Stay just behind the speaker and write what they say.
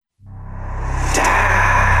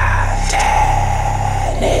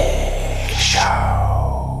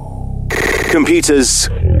Computers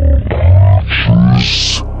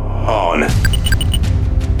on.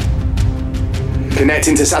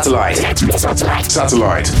 Connecting to satellite.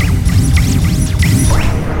 Satellite.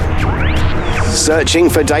 Searching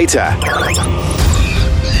for data.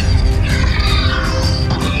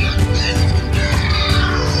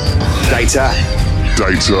 Data.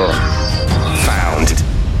 Found.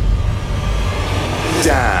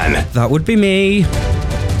 Dan. That would be me.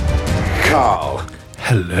 Carl.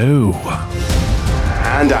 Hello.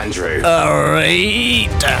 And Andrew. Alright.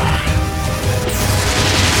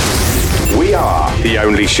 We are the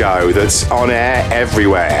only show that's on air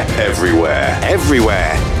everywhere.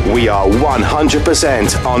 We are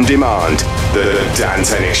 100% on demand. The Dan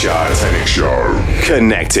Tenick Show.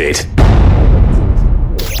 Connected.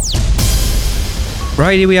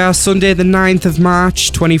 Right, here we are, Sunday the 9th of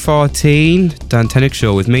March 2014. Dan Tenick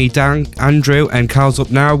Show with me, Dan, Andrew, and Carl's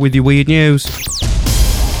up now with your weird news.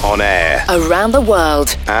 On air. Around the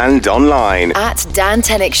world. And online. At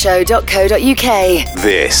dantenickshow.co.uk.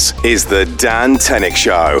 This is the Dan Tenick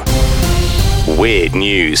Show. Weird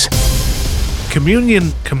news.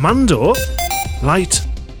 Communion Commando. Light.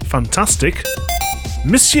 Fantastic.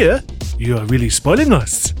 Monsieur, you are really spoiling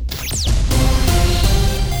us.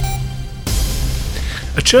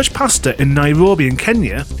 A church pastor in Nairobi in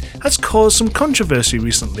Kenya has caused some controversy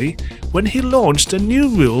recently when he launched a new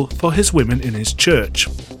rule for his women in his church.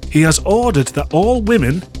 He has ordered that all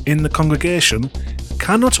women in the congregation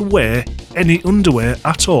cannot wear any underwear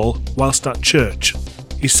at all whilst at church.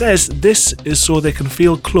 He says this is so they can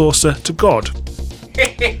feel closer to God.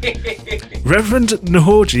 Reverend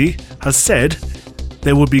Nhoji has said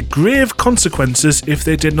there would be grave consequences if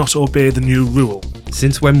they did not obey the new rule.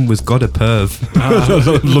 Since when was God a perv? I'd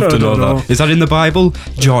love to know that. Is that in the Bible?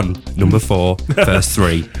 John, number 4, verse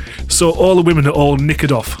 3. So all the women are all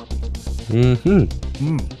knickered off.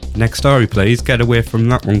 Next story, please. Get away from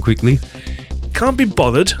that one quickly. Can't be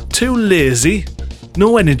bothered, too lazy,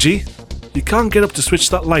 no energy, you can't get up to switch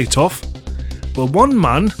that light off. Well, one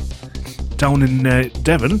man down in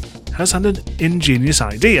Devon has had an ingenious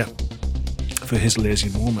idea for his lazy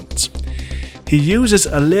moments. He uses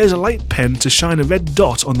a laser light pen to shine a red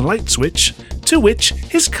dot on the light switch, to which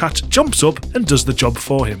his cat jumps up and does the job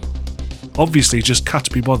for him. Obviously, just can't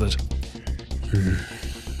be bothered.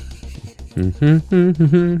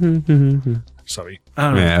 Sorry.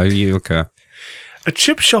 Yeah, are you okay? A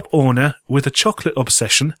chip shop owner with a chocolate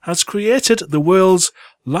obsession has created the world's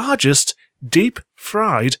largest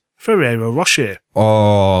deep-fried Ferrero Rocher.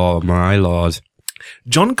 Oh, my lord.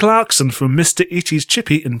 John Clarkson from Mr. Eaty's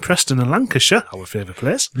Chippy in Preston and Lancashire, our favourite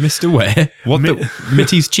place. Mr. Where? What the?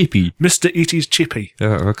 Mitty's Chippy? Mr. Eaty's Chippy.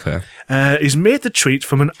 Oh, okay. He's made the treat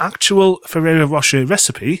from an actual Ferrero Rocher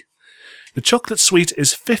recipe. The chocolate sweet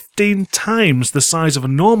is 15 times the size of a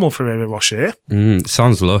normal Ferrero Rocher.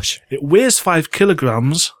 Sounds lush. It weighs 5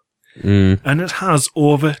 kilograms, and it has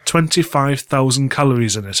over 25,000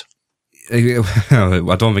 calories in it.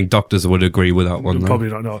 I don't think doctors would agree with that one. Probably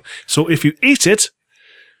not, no. So if you eat it,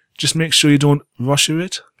 just make sure you don't rusher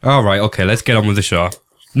it. All right, okay, let's get on with the show.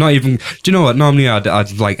 Not even... Do you know what? Normally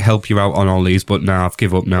I'd like help you out on all these, but nah, I've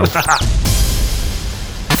give up now.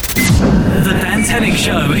 The Dan Tenick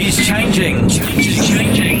Show is changing.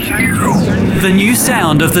 The new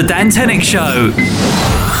sound of the Dan Tenick Show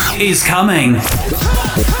is coming. Dan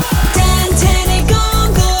Tenick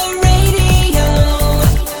on the radio.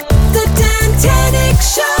 The Dan Tenick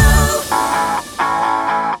Show.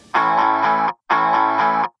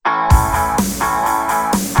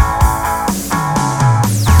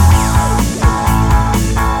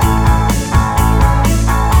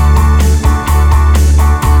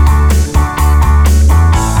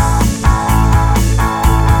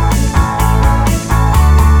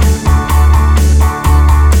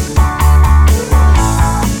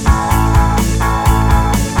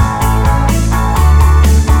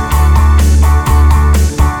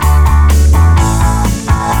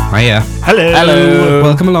 Hiya. Hello.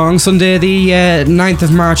 Welcome along. Sunday the 9th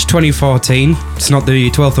of March 2014. It's not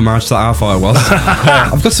the 12th of March that I thought it was.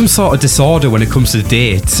 I've got some sort of disorder when it comes to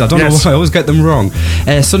dates. I don't know why I always get them wrong.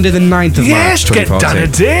 Sunday the 9th of March 2014. Yes, get Dan a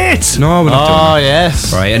date. No, we're not doing that.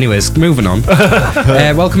 Yes. Right, anyways, moving on.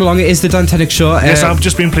 Welcome along. It is the Dan Tenick Show. Yes, I've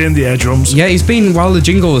just been playing the air drums. Yeah, he's been, while the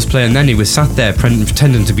jingle was playing then, he was sat there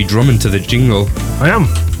pretending to be drumming to the jingle. I am.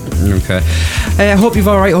 Okay. I hope you've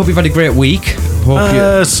alright. Hope you've had a great week.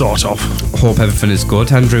 Sort of. Hope everything is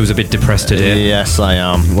good. Andrew's a bit depressed today. Yes, I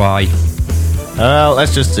am. Why? Well,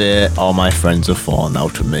 let's just say all my friends have fallen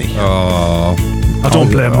out with me. Oh. I don't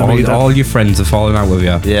blame them either. All your friends are falling out with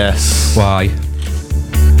you. Yes. Why?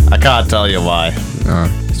 I can't tell you why. Oh.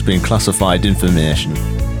 It's been classified information.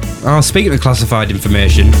 Speaking of classified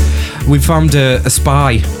information, we found a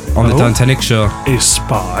spy on the Dan Tenick Show A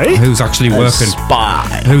spy? who's actually working.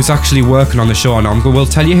 Spy. Who's actually working on the show, and we'll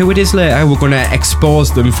tell you who it is later. We're going to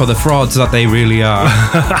expose them for the frauds that they really are.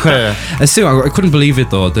 I couldn't believe it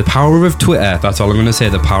though. The power of Twitter. That's all I'm going to say.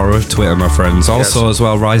 The power of Twitter, my friends. Also, as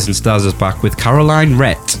well, Rising Stars is back with Caroline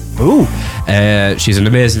Rhett. Ooh. She's an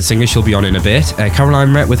amazing singer. She'll be on in a bit.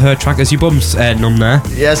 Caroline Rhett with her track "As Your Bum's Numb" there.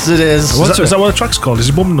 Yes, it is. Is that what the track's called? Is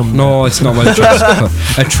it bum numb? No, it's not what the track's called.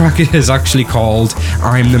 A track is actually called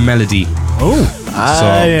 "I'm the Melody." Oh.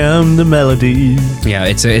 I am the melody. Yeah,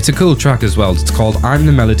 it's a cool track as well. It's called "I'm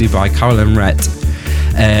the Melody" by Caroline Rhett.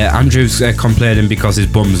 Andrew's complaining because his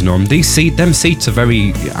bum's numb. Them seats are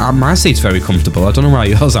very. My seat's very comfortable. I don't know why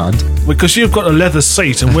yours aren't. Because you've got a leather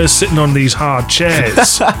seat and we're sitting on these hard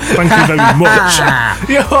chairs. Thank you very much.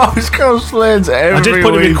 Yo, I was complaining every I did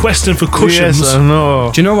put a week. request in for cushions. Yes, I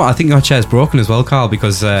know. Do you know what? I think your chair's broken as well, Carl.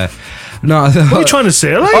 Because no, What are you trying to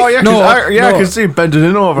say, like? Oh yeah, No, I no. can see you bending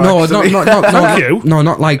it over. No, actually. Thank you. No,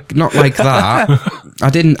 not like that. I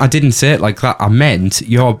didn't say it like that. I meant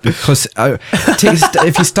because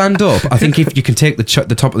if you stand up, I think if you can take the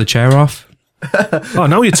top of the chair off. Oh,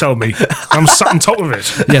 now you tell me. I'm sat on top of it.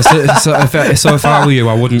 Yeah, so if I were you,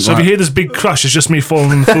 I wouldn't. So if you hear this big crash, it's just me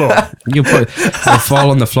falling on the floor. You'll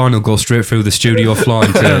fall on the floor and it'll go straight through the studio floor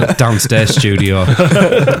into the downstairs studio.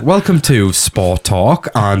 Welcome to Sport Talk,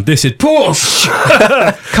 and this is Push.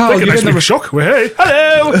 Carl, Take a nice bit of a shock. Hey,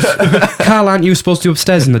 hello. Carl, aren't you supposed to be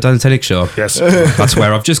upstairs in the Dan Tenick Show? Yes. That's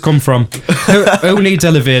where I've just come from. Who needs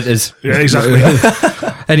elevators? Yeah, exactly.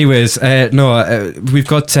 Anyways, we've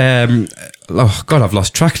got. Oh God, I've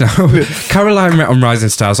lost track now. Caroline Rhett on Rising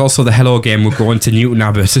Stars. Also, the Hello game. We're going to Newton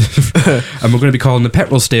Abbot, and we're going to be calling the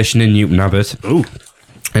petrol station in Newton Abbot. Ooh.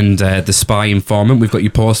 And the spy informant. We've got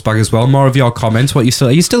your post bag as well. More of your comments. Are you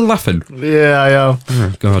still laughing? Yeah, I am.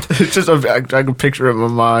 Oh God. It's just I can picture it in my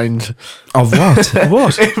mind. Of what?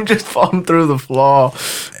 What? Him just falling through the floor.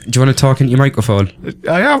 Do you want to talk into your microphone?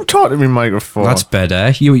 I am talking to my microphone. That's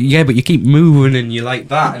better. But you keep moving and you like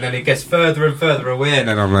that, and then it gets further and further away, and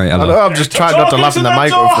then I'm like, I know, hello. I'm just trying not to laugh in the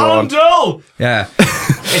microphone. Yeah.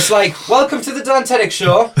 It's like, welcome to the Dan Tenick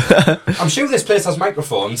Show. I'm sure this place has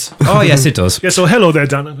microphones. Oh yes, it does. Yeah, so hello there,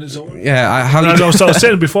 Dan. Yeah. How you I was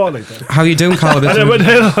saying it before like that. How you doing, Carl? And I went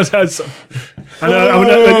hello.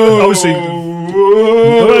 Obviously.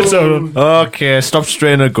 Okay, stop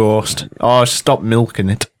straining a ghost. Or stop milking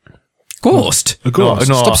it. Ghost. A ghost.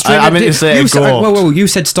 No, Stop straining. I meant to say a ghost. Whoa! You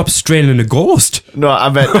said stop straining a ghost. No, I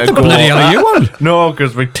meant a ghost. Bloody hell are you on? No,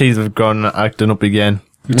 because my teeth have gone acting up again.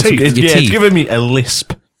 Teeth? It's, Your yeah, teeth? it's giving me a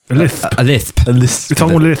lisp. A lisp. A lisp. A lisp. You're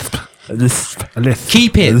talking about lisp. A lisp. A lisp.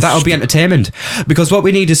 Keep it. That'll be entertainment. Because what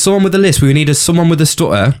we need is someone with a lisp. We need someone with a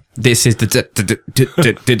stutter. This is the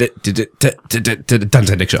Dan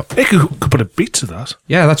Tenick Show. Hey, could put a beat to that.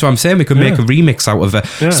 Yeah, that's what I'm saying. We could make a remix out of it.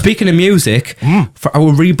 Yeah. Speaking of music, for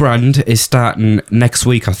our rebrand is starting next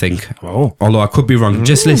week, I think. Oh. Although I could be wrong.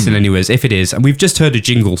 Just listen anyways, if it is. And we've just heard a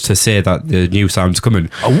jingle to say that the new sound's coming.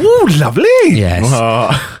 Oh, lovely. Yes.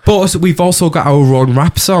 But we've also got our own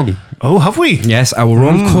rap song. Oh, have we? Yes, our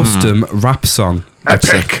own custom rap song.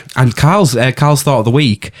 Epic. And Carl's Thought of the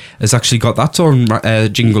Week has actually got that own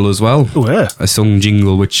jingle as well. Oh, yeah. A song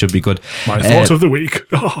jingle, which should be good. My thought of the week.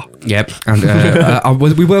 Oh, Yep. And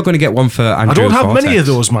we were going to get one for Andrew. I don't have Vortex. many of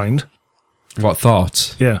those, mind. What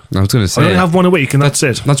thoughts? Yeah. I was going to say. I only have one a week, and that's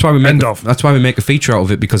it. That's why we make. End of. That's why we make a feature out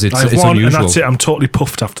of it because it's I have it's one, unusual. and that's it. I'm totally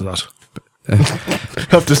puffed after that. I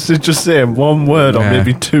have to just say one word or Yeah.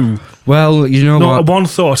 maybe two. Well, you know No, what? one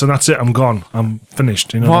thought, and that's it. I'm gone. I'm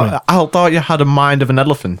finished. You know what I mean? What? I thought you had a mind of an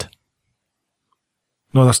elephant.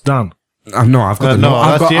 No, that's Dan. No, I've got No,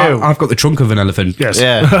 I've that's got you. I've got the trunk of an elephant. Yes.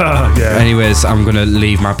 Yeah. Yeah. Anyways, I'm gonna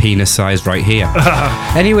leave my penis size right here.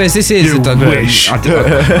 Anyways, this is. You wish. I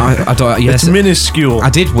don't. Yes, It's minuscule.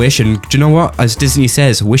 I did wish, and do you know what? As Disney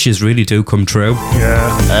says, wishes really do come true.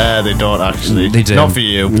 Yeah. They don't actually. They do. Not for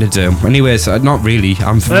you. They do. Anyways, not really.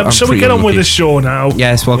 I'm Shall we pretty get on with unlucky. the show now?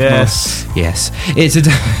 Yes, welcome. Yes. Yes. It's a.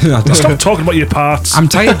 I don't- Stop talking about your parts. I'm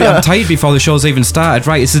tired. I'm tired before the show's even started.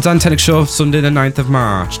 Right, it's the Dan Tenick Show, Sunday the 9th of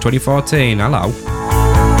March, 2014. Hello.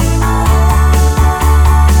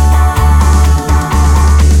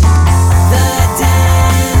 The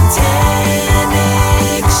Dan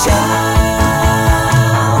Tenick Show.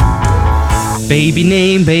 Baby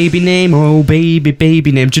name, oh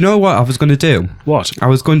baby name. Do you know what I was going to do? What? I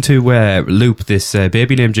was going to loop this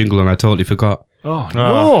baby name jingle and I totally forgot. Oh,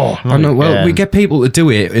 no. I know. Well, again. we get people to do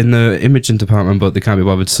it in the imaging department, but they can't be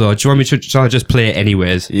bothered. So, do you want me to? Shall I just play it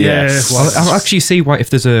anyways? Yes. Yeah, well, I'll actually see if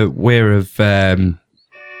there's a way of.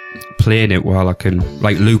 playing it while I can,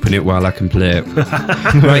 like looping it while I can play it.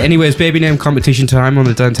 Right, anyways, baby name competition time on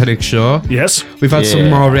the Dan Tenick Show. Yes. We've had some Yeah.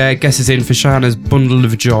 more guesses in for Shana's Bundle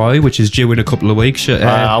of Joy, which is due in a couple of weeks.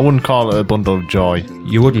 I wouldn't call it a bundle of joy.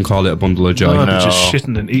 You wouldn't call it a Bundle of Joy. No, They're no. just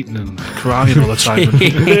shitting and eating and crying all the time.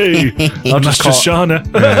 Hey, that's just Shana.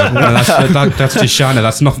 Yeah, no, that's just Shana.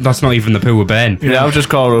 That's not even the Pooh Ben. Yeah, I would just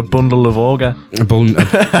call it a bundle of ogre. A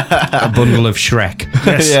bundle of Shrek.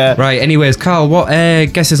 Yeah. Right, anyways, Carl, what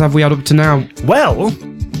guesses have we had up to now? Well,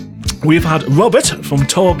 we've had Robert from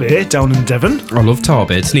Torbay down in Devon. I love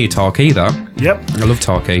Torby. It's near Torquay, that. Yep. I love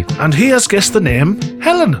Torquay. And he has guessed the name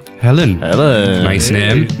Helen. Helen. Helen. Nice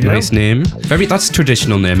name. Yeah. Nice name. That's a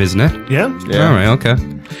traditional name, isn't it? Yeah. Yeah. All right, okay.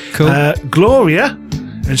 Cool. Gloria,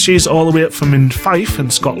 and she's all the way up from in Fife in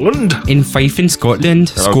Scotland. in Fife in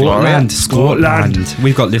Scotland. Gloria. Scotland.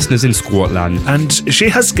 We've got listeners in Scotland. And she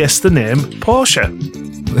has guessed the name Portia.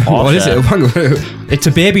 What is it? It's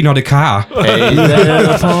a baby, not a car. Hey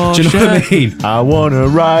there, Do you know what I mean? I wanna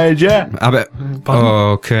ride ya. I bet.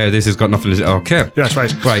 Okay, this has got nothing to do. Okay. Yeah, that's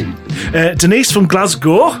right. Right. Denise from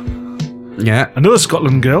Glasgow, Yeah. another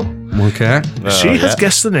Scotland girl. Okay. She has yeah.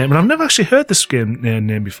 guessed the name, and I've never actually heard this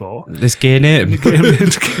name before. This gay name.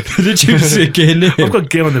 Did you say gay name? I've got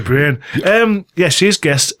gay on the brain. Yeah, she's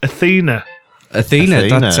guessed Athena. Athena.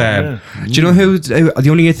 That's. yeah. Do you know who? The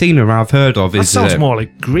only Athena I've heard of That is. sounds more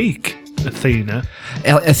like Greek. Athena.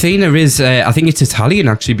 Athena is. I think it's Italian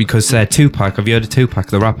actually because Tupac. Have you heard of Tupac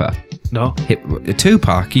the rapper? No.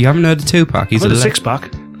 Tupac. You haven't heard of Tupac? He's I've got a le- six-pack.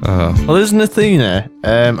 Well, isn't Athena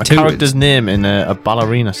a Two- character's name in a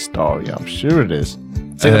ballerina story? I'm sure it is.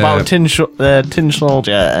 It's like about a tin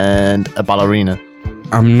soldier and a ballerina.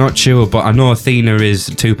 I'm not sure, but I know Athena is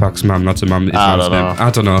Tupac's mum, not a mum. It's I man's don't name. know. I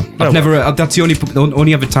don't know. I've well. never. That's the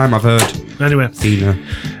only other time I've heard Anyway, Athena.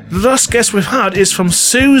 the last guest we've had is from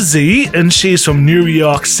Susie, and she's from New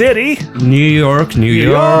York City. New York. New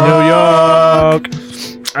York.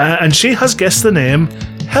 And she has guessed the name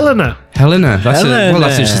Helena. Helena. That's Helena. well,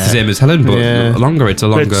 that's just the same as Helen, but Yeah. longer. It's a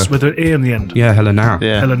longer. It's with an A in the end. Yeah, Helena.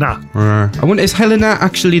 Yeah. Helena. I wonder, is Helena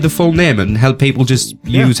actually the full name and help people just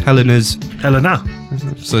use Helena's? Helena.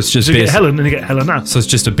 So it's just So you get basi- Helen and you get Helena. So it's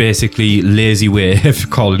just a basically lazy way of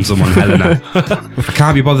calling someone Helena. I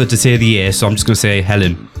can't be bothered to say the A, so I'm just going to say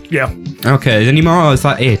Helen. Yeah, Okay, any more? Or is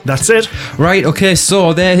that it? that's it. Right, okay,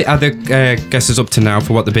 so there are the guesses up to now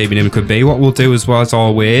for what the baby name could be. What we'll do as well as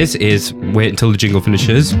always is wait until the jingle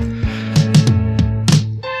finishes.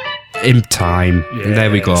 In time. There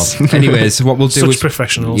we go. Yes. Anyways, what we'll do Such is...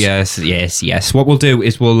 professionals. Yes. What we'll do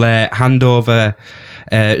is we'll hand over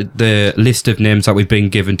the list of names that we've been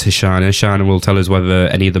given to Shana. Shana will tell us whether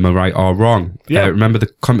any of them are right or wrong. Yeah. Remember, the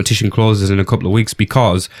competition closes in a couple of weeks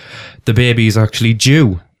because the baby is actually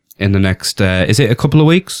due in the next, is it a couple of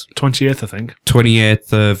weeks? 28th, I think.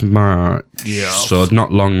 28th of March. Yeah. So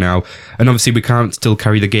not long now. And obviously we can't still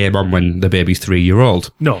carry the game on when the baby's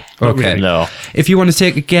 3-year-old. No. not Okay. really. No. If you want to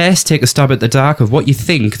take a guess, take a stab at the dark of what you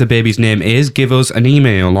think the baby's name is, give us an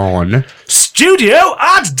email on...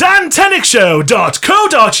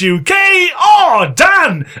 studio@dantenickshow.co.uk or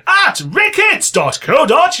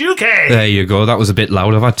dan@rickets.co.uk. There you go. That was a bit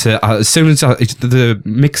loud. I've had to. As soon as the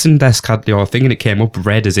mixing desk had your thing and it came up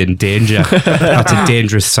red as in danger. That's a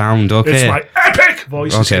dangerous sound. Okay. It's my epic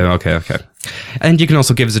voice. Okay. And you can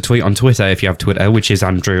also give us a tweet on Twitter if you have Twitter, which is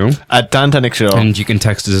Andrew. At Dan Tenick Show. And you can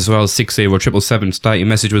text us as well, 60777. Start your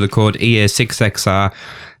message with the code EA6XR.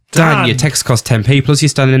 Dan, your text costs 10p plus your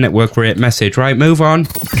standard network rate message. Right, move on.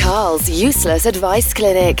 Carl's Useless Advice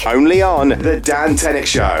Clinic. Only on The Dan Tenick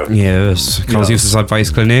Show. Yes, Carl's Useless Advice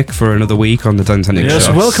Clinic for another week on the Dan Tenick Yes,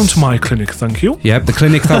 Show. welcome to my clinic, thank you. Yep, the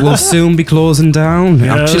clinic that will soon be closing down.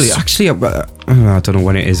 Yes. Actually, I don't know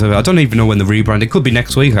when it is. I don't even know when the rebrand. It could be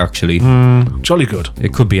next week, actually. Jolly good.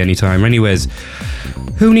 It could be any time. Anyways,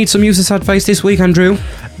 who needs some useless advice this week, Andrew?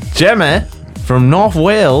 Gemma from North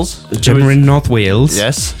Wales. Gemma in North Wales.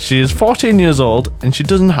 Yes, she is 14 years old and she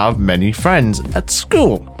doesn't have many friends at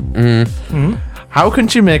school. How can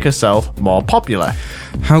she make herself more popular?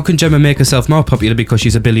 How can Gemma make herself more popular because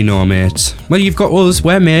she's a Billy No mate? Well, you've got us.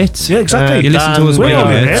 We're mates. Yeah, exactly. You listen to us. We're We're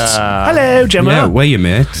all your mates. mates. Hello, Gemma. Yeah, we're your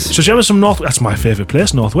mates. So Gemma's from North. That's my favourite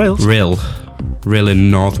place, North Wales. Rill in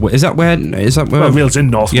North Wales. Is that where? Well, Wales in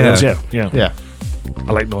North Yeah. Wales. Yeah. Yeah.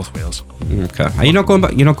 I like North Wales. Okay. Are you not going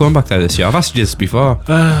back? You're not going back there this year. I've asked you this before,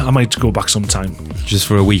 I might go back sometime. just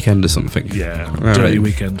for a weekend or something. Yeah, All dirty right.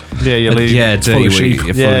 weekend. Yeah, you leave. Yeah, full dirty of week. sheep.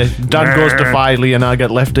 You're Yeah, full- Dan goes to Filey and I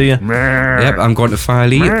get left here. Yep, I'm going to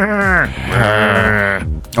Filey.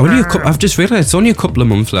 I've just realised it's only a couple of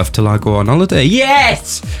months left till I go on holiday.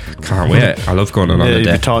 Yes! Can't wait. I love going on Yeah, you'll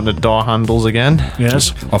holiday. be talking to door handles again.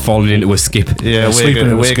 Yes. Or falling into a skip. Yeah, sleeping in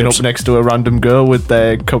the waking up skips. next to a random girl with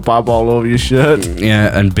their kebab all over your shirt.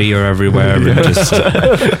 Yeah, and beer everywhere and just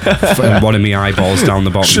and one of my eyeballs down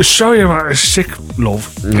the bottom. To show you my sick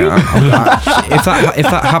love. Yeah, if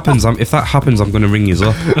that happens, I'm going to ring you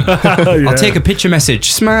up. I'll take a picture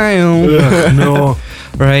message. Smile. No.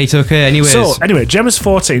 Right. Okay. Anyways. So, anyway, Gemma's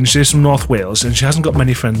 14. She's from North Wales and she hasn't got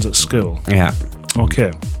many friends at school. yeah.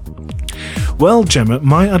 Okay. Well, Gemma,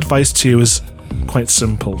 my advice to you is quite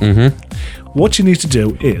simple. What you need to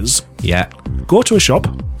do is Yeah. go to a shop,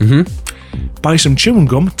 buy some chewing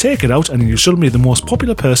gum, take it out, and you should be the most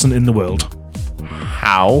popular person in the world.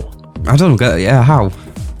 How? I don't get it. Yeah. How?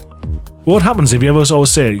 What happens if you ever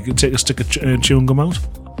always say you can take a stick of chewing gum out?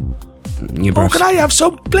 You Oh, can I have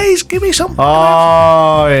some? Please give me some.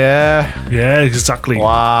 Oh, yeah. Yeah, exactly.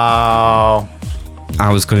 Wow.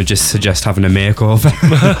 I was going to just suggest having a makeover.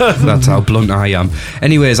 That's how blunt I am.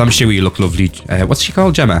 Anyways, I'm sure you look lovely. What's she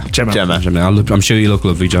called? Gemma? Gemma. I'm sure you look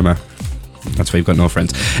lovely, Gemma. That's why you've got no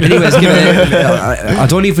friends. Anyways, give it I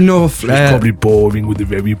don't even know if... Probably boring with a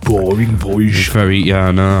very boring voice.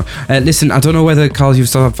 no. Listen, I don't know whether Carl You've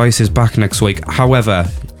Still Advice is back next week. However,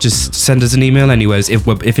 just send us an email anyways if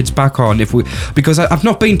it's back on. Because I've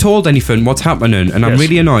not been told anything what's happening, and I'm Yes.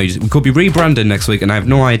 really annoyed. We could be rebranding next week, and I have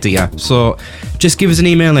no idea. So just give us an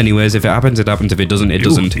email anyways. If it happens, it happens. If it doesn't, it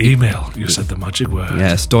doesn't. Email. You said the magic word.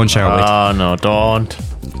 Yes, don't shout it. Oh, no, don't.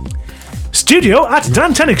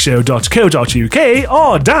 Studio@dantenicshow.co.uk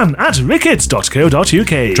or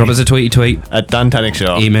dan@rickets.co.uk. Drop us a tweet. At Dan Tenick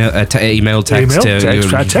Show. Email, text.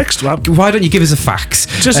 Text. Well, Why don't you give us a fax?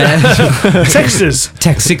 just text us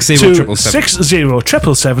Text to 60777.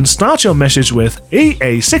 60777. Start your message with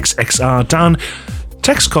EA6XR Dan.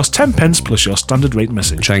 Text costs 10 pence plus your standard rate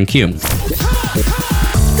message. Thank you. The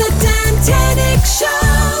Dan Tenick Show.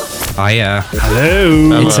 Hiya.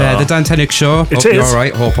 Hello. It's the Dan Tenick Show. It Hope is. you're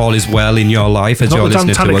alright. Hope all is well in your life as Not you're the Dan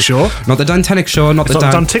listening to Tenick us. Show. Not the Dan Tenick Show. Not It's the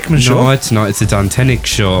not the Dan Tickman Show. No, it's not. It's the Dan Tenick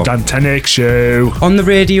Show. Dan Tenick Show. On the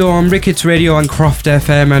radio, on Rickets Radio, on Croft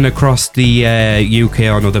FM, and across the UK,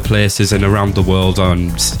 on other places, and around the world on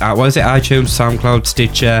what is it? iTunes, SoundCloud,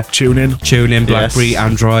 Stitcher, TuneIn. BlackBerry, Yes.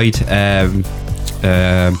 Android,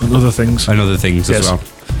 And other things. and other things Yes. as well.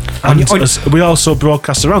 And we also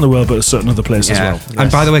broadcast around the world, but at certain other places as Yeah. well.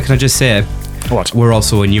 And by the way, can I just say, What? we're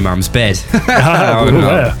also in your mum's bed. Oh,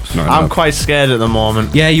 yeah. No. I'm quite scared at the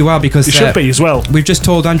moment. Yeah, you are, because You should be as well. we've just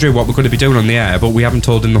told Andrew what we're going to be doing on the air, but we haven't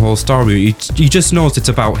told him the whole story. He just knows it's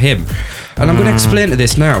about him. And I'm going to explain to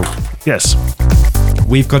this now. Yes.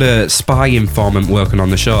 We've got a spy informant working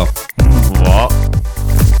on the show. What?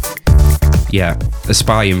 Yeah, a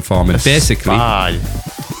spy informant. Basically, Spy.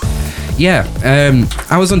 yeah.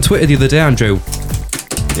 I was on Twitter the other day, Andrew.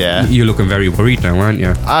 Yeah. You're looking very worried now, aren't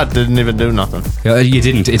you? I didn't even do nothing. Yeah, you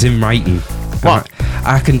didn't. It's in writing. What?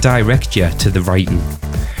 I can direct you to the writing.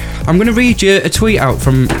 I'm going to read you a tweet out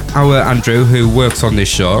from our Andrew, who works on this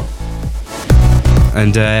show.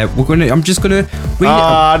 And I'm just going to read it.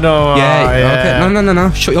 Ah, no. Yeah, okay.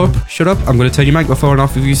 No. Shut up. I'm going to turn your microphone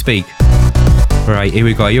off if you speak. Right, here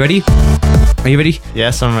we go. Are you ready? Are you ready?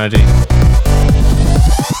 Yes, I'm ready.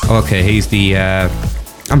 Okay, he's the...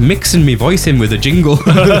 I'm mixing my voice in with a jingle.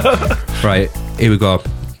 Right, here we go.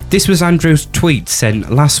 This was Andrew's tweet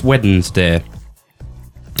sent last Wednesday.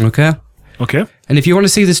 Okay? Okay. And if you want to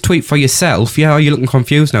see this tweet for yourself, yeah, are you looking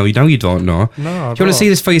confused now? You know you don't know. No, I If you want to see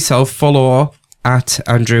this for yourself, follow at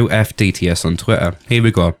Andrew FDTS on Twitter. Here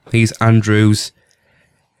we go. Here's Andrew's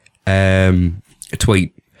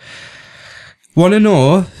tweet. Want to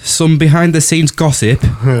know some behind the scenes gossip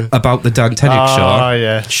about the Dan Tenick Show? Oh,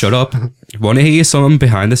 yeah. Shut up. Want to hear some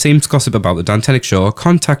behind the scenes gossip about the Dan Tenick Show?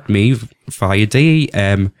 Contact me via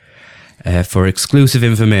DM for exclusive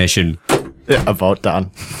information. Yeah, about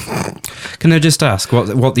Dan. Can I just ask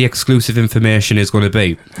what the exclusive information is going to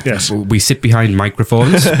be? Yes. We sit behind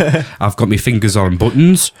microphones. I've got my fingers on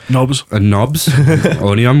buttons Knobs. and knobs.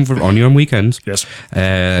 only on weekends. Yes.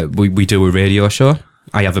 We do a radio show.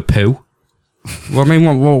 I have a poo. Well, I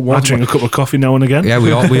mean, what? I drink a cup of coffee now and again. Yeah,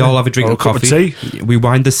 we all have a drink Or of a cup of coffee. tea. We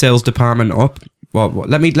wind the sales department up. What?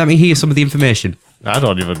 Let me hear some of the information. I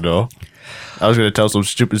don't even know. I was going to tell some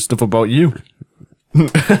stupid stuff about you.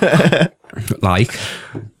 Like,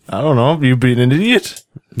 I don't know. You being an idiot.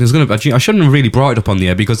 there's gonna be. I shouldn't have really brought it up on the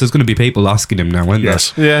air because there's going to be people asking him now, aren't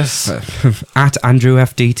Yes. Yes. there? At Andrew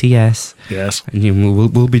FDTS. Yes.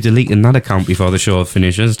 And we'll be deleting that account before the show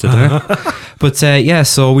finishes today. But yeah,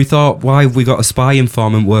 so we thought, why have we got a spy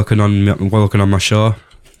informant working on my show?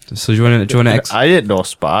 So do you want to? I ain't no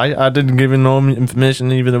spy. I didn't give you no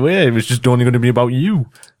information either way. It was just only going to be about you.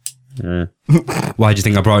 Why do you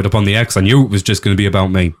think I brought it up on the X? I knew it was just going to be about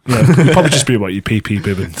me. Yeah, it'd probably just be about your PP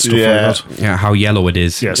bib and stuff like that. Yeah, how yellow it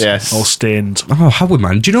is. Yes. All stained. Oh, Howard,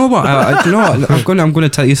 man. Do you know what? Do you know what? I'm going to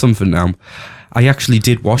tell you something now. I actually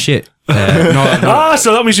did wash it. So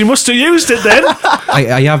that means you must have used it then.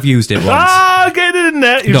 I have used it once. Get it in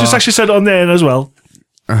there. You've just actually said it on there as well.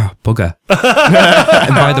 Oh, bugger.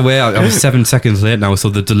 And by the way, I was 7 seconds late now, so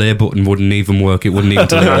the delay button wouldn't even work. It wouldn't even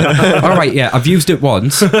delay. All right, yeah, I've used it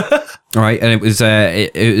once. All right, and it was, do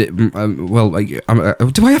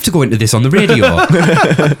I have to go into this on the radio?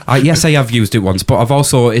 Yes, I have used it once, but I've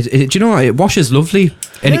also, do you know what? It washes lovely.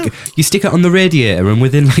 And you stick it on the radiator, and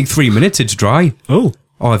within like 3 minutes, it's dry. Oh.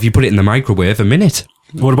 Or if you put it in the microwave, a minute.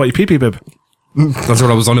 What about your PP bib? That's what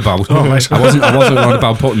I was on about. Oh, right. I wasn't on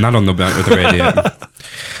about putting that on the back of the radiator.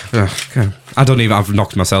 Okay. I've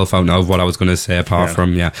knocked myself out now of what I was going to say apart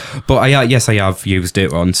from, But yes, I have used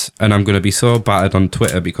it once, and I'm going to be so battered on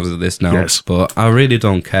Twitter because of this now. Yes. But I really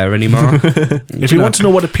don't care anymore. If you want to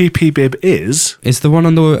know what a PP bib is, it's the one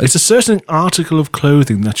on the... It's a certain article of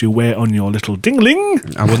clothing that you wear on your little dingling.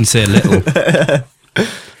 I wouldn't say little.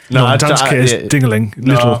 No, in Dan's case, dingling.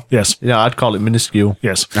 Little, yes. Yeah, I'd call it minuscule.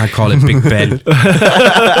 Yes. I'd call it Big Ben. You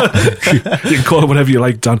can call it whatever you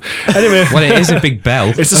like, Dan. Anyway. Well, it is a big bell.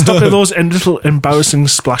 It's to stop those little embarrassing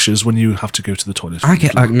splashes when you have to go to the toilet. I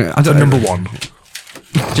don't number one.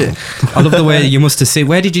 I love the way you must have seen.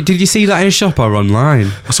 Where did you see that in a shop or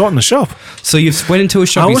online? I saw it in the shop. So you went into a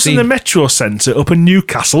shop. I was in the Metro Centre up in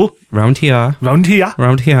Newcastle. Round here.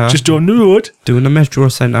 Just down the road. Doing the Metro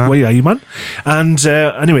Centre. Where are you, man? And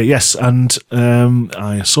anyway, yes, and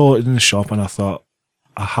I saw it in the shop and I thought,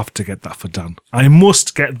 I have to get that for Dan. I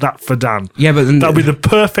must get that for Dan. Yeah, but that'll be the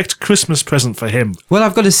perfect Christmas present for him. Well,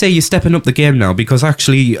 I've got to say you're stepping up the game now because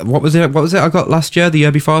actually, what was it I got last year, the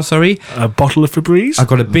year before? Sorry, a bottle of Febreze. I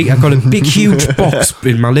got a big, huge box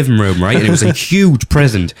in my living room, right, and it was a huge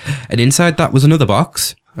present, and inside that was another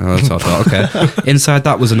box. Oh, so I thought, okay. Inside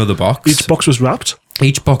that was another box. Each box was wrapped.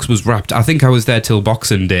 Each box was wrapped. I think I was there till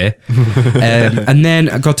Boxing Day. And then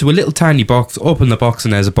I got to a little tiny box, opened the box,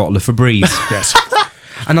 and there's a bottle of Febreze. Yes.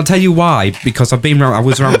 And I'll tell you why, because I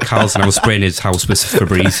was around Carl's and I was spraying his house with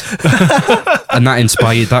Febreze. And that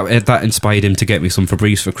inspired him to get me some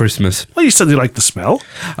Febreze for Christmas. Well, you said you liked the smell.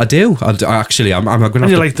 I do. I'm going to have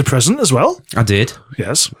And you liked the present as well? I did.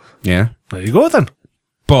 Yes. Yeah. There you go then.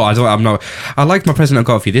 But I like my present I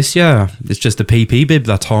got for you this year. It's just the PP bib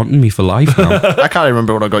that's haunting me for life now. I can't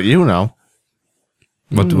remember what I got you now.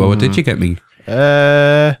 What did you get me?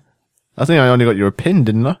 I think I only got you a pin,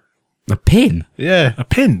 didn't I? A pin? Yeah. A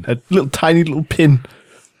pin? A little tiny little pin.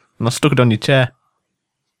 And I stuck it on your chair.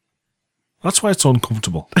 That's why it's so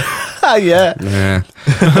uncomfortable. Yeah.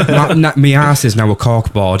 My arse is now a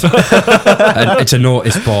cork board. And it's a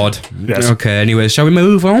notice board. Yes. Okay, anyway, shall we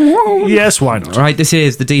move on? Yes, why not? Right, this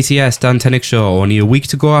is the DTS Dan Tenick Show. Only a week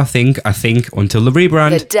to go, I think, until the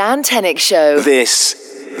rebrand. The Dan Tenick Show. This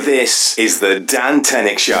is the Dan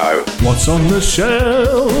Tenick Show. What's on the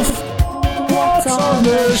shelf? What's on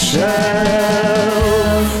the shelf?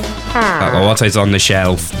 What is on the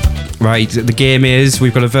shelf? Right, the game is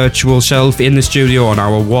we've got a virtual shelf in the studio on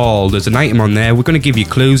our wall. There's an item on there. We're going to give you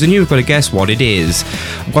clues and you've got to guess what it is.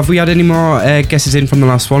 Have we had any more guesses in from the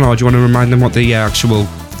last one, or do you want to remind them what the actual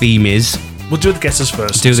theme is? We'll do the guesses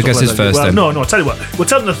first. Do the guesses first, then. No, I'll tell you what. We'll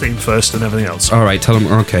tell them the theme first and everything else. All right, tell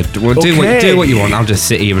them. Okay, do what you want. I'll just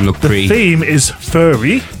sit here and look pretty. The theme is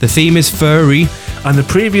furry. The theme is furry. And the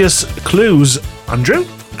previous clues, Andrew?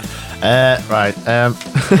 Right. I'm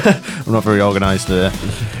not very organised there.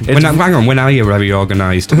 Hang on, when are you very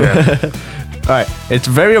organised? Yeah. Right. It's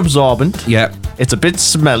very absorbent. Yeah. It's a bit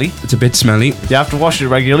smelly. It's a bit smelly. You have to wash it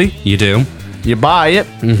regularly. You do. You buy it.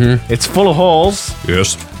 Mm-hmm. It's full of holes.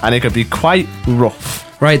 Yes. And it could be quite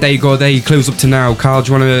rough. Right, there you go. There your clues up to now. Carl,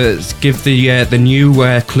 do you want to give the new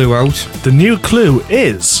clue out? The new clue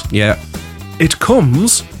is... Yeah. It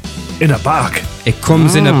comes in a bag. It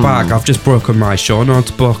comes in a bag. I've just broken my show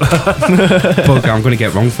notes book. Bug, I'm going to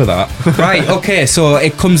get wrong for that. Right, okay, so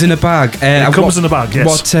it comes in a bag. It comes in a bag, yes.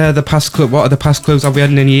 What are the past clues? Have we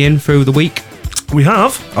had any in through the week? We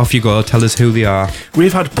have. Off you go. Tell us who they are.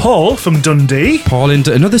 We've had Paul from Dundee. Paul,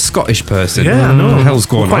 another Scottish person. Yeah, I know. What the hell's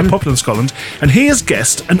going Quite on? popular in Scotland. And he has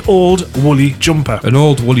guessed an old woolly jumper. An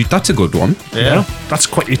old woolly. That's a good one. Yeah. That's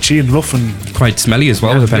quite itchy and rough and... Quite smelly as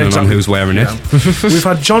well, depending on who's wearing it. We've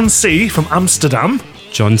had John C. from Amsterdam.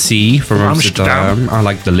 John C. from Amsterdam. I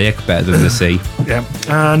like the lake better than the sea. Yeah.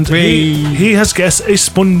 And he has guessed a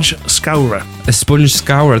sponge scourer. A sponge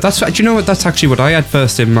scourer. Do you know what? That's actually what I had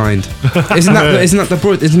first in mind. Isn't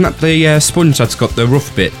that the sponge that's got the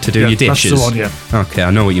rough bit to do your dishes? That's the one, yeah. Okay,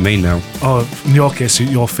 I know what you mean now. Oh, in your case,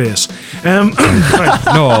 your face. Right.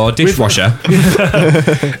 No, dishwasher.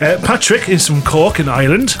 Patrick is from Cork in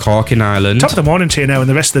Ireland. Cork in Ireland. Top of the morning to you now, and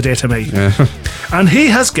the rest of the day to me. And he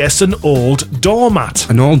has guessed an old doormat.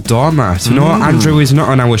 An old doormat. No, Andrew is not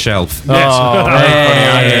on our shelf.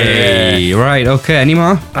 Yes. Hey. Right, okay, any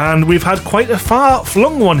more? And we've had quite a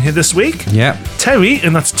far-flung one here this week. Yeah. Terry,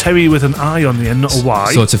 and that's Terry with an I on the end, not a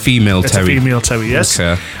Y. So it's a female It's Terry. a female Terry, yes.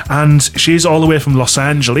 Okay. And she's all the way from Los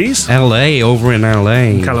Angeles, LA, over in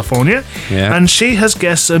LA. California. Yeah. And she has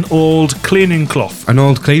guessed an old cleaning cloth. An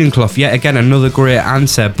old cleaning cloth. Yet again, another great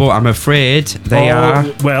answer, but I'm afraid they are...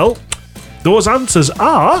 Well, those answers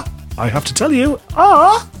are, I have to tell you,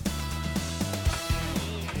 are...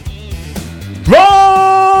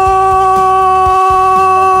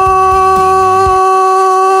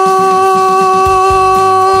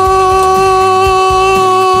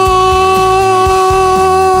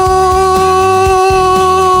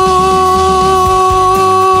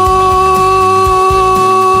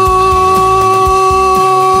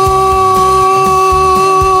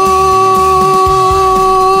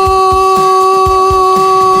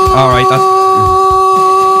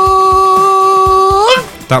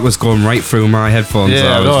 That was going right through my headphones.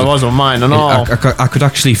 Yeah, no, it wasn't mine at all. I could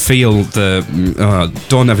actually feel the...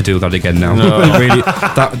 don't ever do that again now. No.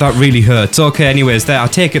 that really hurts. Okay, anyways, I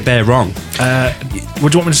take it they're wrong.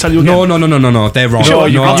 Would you want me to tell you again? No, they're wrong. Sure,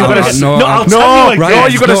 I'll tell you again.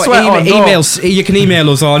 You got to sweat on. Emails. You can email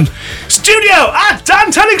us on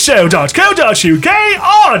studio@dantenicshow.co.uk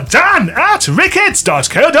or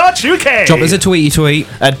dan@rickets.co.uk. Drop us a tweet.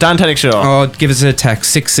 At Dan Tenick Show. Or give us a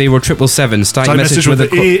text 60777. Start your message with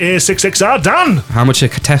a EA66R Dan. How much a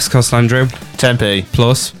text cost, Andrew? 10p.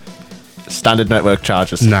 Plus standard network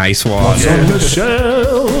charges. Nice one. What's on the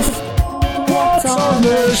shelf? What's on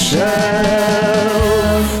the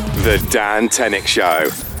shelf? The Dan Tenick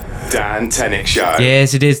Show. Dan Tenick Show.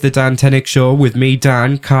 Yes, it is the Dan Tenick Show with me,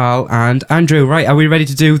 Dan, Carl, and Andrew. Right, are we ready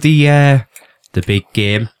to do the big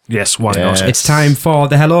game? Yes, why not? It's time for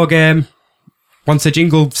the hello game. Once the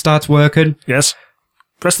jingle starts working. Yes.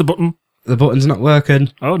 Press the button. The button's not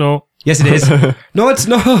working. Oh no. Yes, it is. No, it's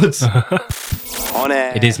not. On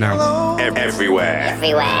air. It is now. Everywhere.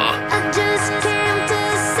 I just came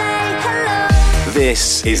to say hello.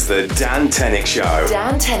 This is the Dan Tenick Show.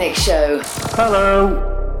 Dan Tenick Show. Hello.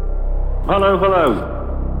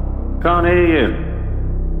 Can't hear you.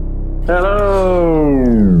 Hello.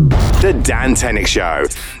 The Dan Tenick Show.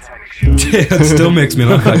 It still makes me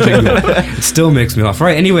laugh, actually. It still makes me laugh.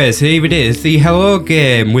 Right, anyways, here it is. The hello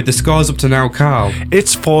game with the scores up to now, Carl.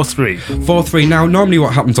 It's 4-3. 4-3. Now, normally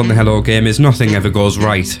what happens on the hello game is nothing ever goes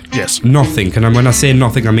right. Yes. Nothing. And when I say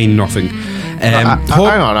nothing, I mean nothing. Hang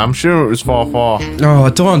on, I'm sure it was 4-4. Oh,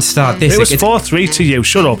 don't start this. It was 4-3 to you.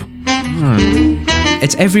 Shut up.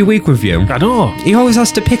 It's every week with you. I know. He always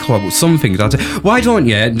has to pick up something. Why don't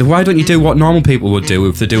you do what normal people would do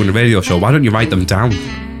if they're doing a radio show? Why don't you write them down?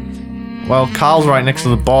 Well, Carl's right next to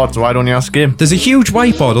the board, so why don't you ask him? There's a huge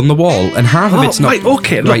whiteboard on the wall, and half of it's not... Right,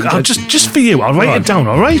 okay, look, right, I'll just for you, I'll write it down,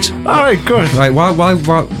 alright? Alright, good. Right, why...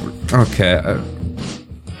 Okay.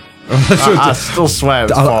 I still swear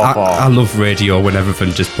it's 4-4. I love radio when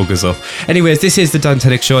everything just buggers up. Anyways, this is the Dan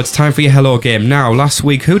Tenick Show. It's time for your hello game. Now, last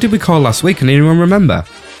week, who did we call last week? Can anyone remember?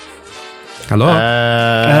 Hello?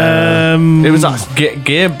 It was that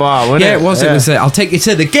gay bar, wasn't it? Yeah, it was. It was. I'll take you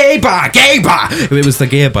to the gay bar. It was the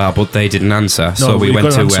gay bar, but they didn't answer. So we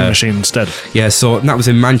went to machine instead. Yeah, so that was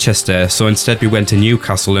in Manchester. So instead, we went to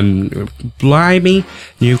Newcastle, and blimey,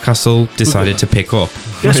 Newcastle decided to pick up.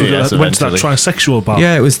 Yes, we went to that trisexual bar.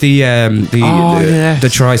 Yeah, it was the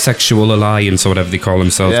trisexual alliance or whatever they call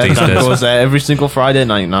themselves these days. Goes there every single Friday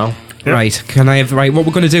night now. Yep. Right, what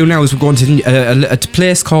we're going to do now is we're going to a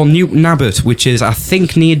place called Newton Abbot, which is, I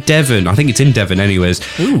think, near Devon. I think it's in Devon, anyways.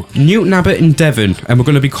 Ooh. Newton Abbot in Devon, and we're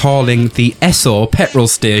going to be calling the Esso petrol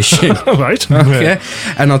station. Right. Okay.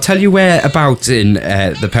 And I'll tell you whereabouts in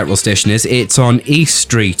the petrol station is. It's on East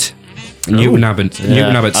Street. Newton Abbot. Yeah,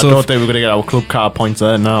 Newton Abbot. I don't think we're going to get our club car points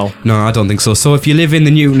there now. No, I don't think so. So if you live in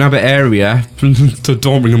the Newton Abbot area, so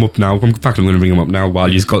don't bring them up now. In fact, I'm going to bring them up now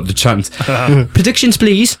while you've got the chance. Predictions,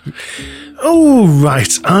 please. Oh,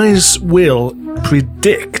 right. I will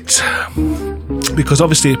predict, because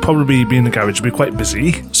obviously it'd probably be in the garage, it'd be quite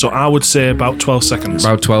busy, so I would say about 12 seconds.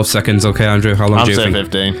 About 12 seconds. Okay, Andrew, how long do you think? I'll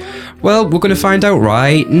say 15. Well, we're going to find out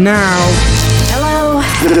right now. Hello.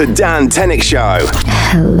 The Dan Tenick Show.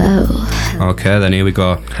 Hello. Okay, then here we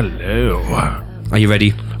go. Hello. Are you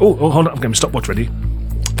ready? Oh, hold on. I'm getting my stopwatch ready.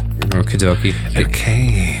 Okie dokie.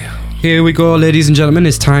 Okay. Here we go, ladies and gentlemen.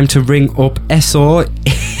 It's time to ring up SO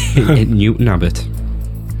in Newton Abbot.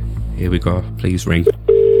 Here we go. Please ring.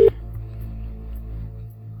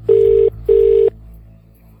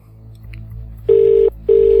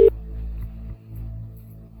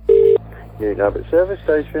 Newton Abbot Service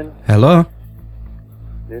Station. Hello?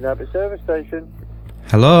 Newton Abbot Service Station.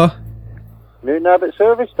 Hello? Newton Abbot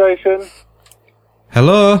Service Station.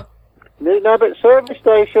 Hello? Newton Abbot Service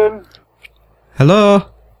Station. Hello?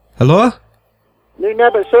 Hello? Newton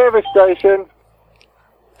Abbot Service Station.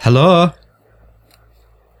 Hello?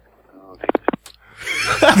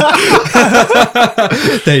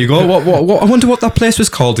 There you go. What? I wonder what that place was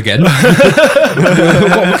called again.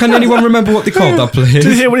 Can anyone remember what they called that place? Did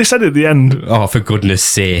you hear what he said at the end? Oh, for goodness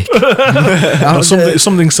sake!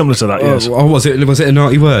 Something similar to that, yes. Oh, was it a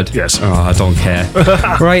naughty word? Yes. Oh, I don't care.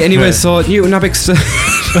 Right. Anyway, so Newton Abbot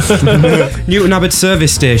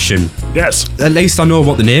Service Station. Yes. At least I know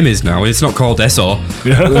what the name is now. It's not called SO.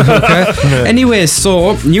 Okay. Anyway,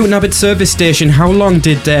 so Newton Abbot Service Station. How long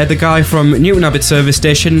did the guy from Newton Abbot Service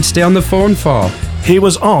Station stay on the phone for? He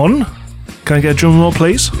was on. Can I get a drum roll,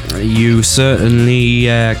 please? You certainly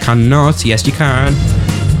cannot. Yes, you can.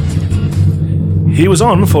 He was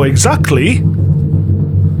on for exactly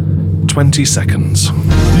 20 seconds.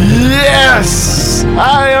 Yes!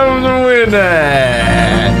 I am the winner!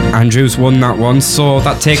 Andrew's won that one, so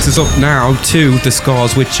that takes us up now to the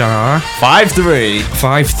scores, which are 5-3.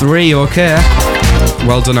 5-3. Okay.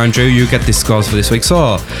 Well done, Andrew. You get the scores for this week.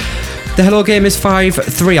 So the Hello Game is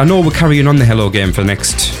 5-3. I know we're carrying on the Hello Game for the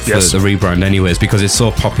rebrand anyways, because it's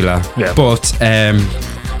so popular. Yeah. But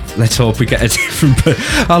let's hope we get a different.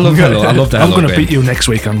 I love Hello. I love the Hello I'm going Game. to beat you next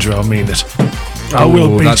week, Andrew. I mean it. I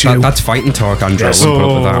will beat you. That's fighting talk, Andrew. Yes. I won't put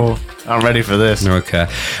up with that. I'm ready for this. Okay.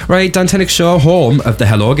 Right, Dan Tenick Show, home of the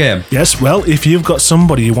Hello Game. Yes, well, if you've got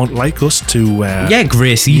somebody you want like us to... Yeah,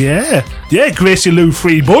 Gracie. Yeah, Gracie Lou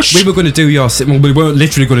Freebush. We were going to do your... Well, we weren't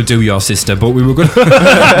literally going to do your sister, but we were going to...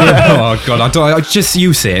 Oh, God, just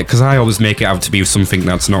you say it, because I always make it out to be something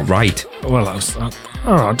that's not right. Well,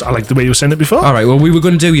 I like the way you were saying it before. All right, well, we were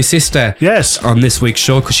going to do your sister... Yes. On this week's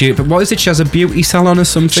show, because what is it? She has a beauty salon or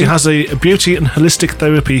something? She has a beauty and holistic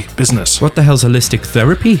therapy business. What the hell's holistic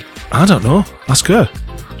therapy? I don't know. Ask her.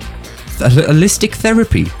 Holistic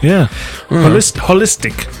therapy? Yeah.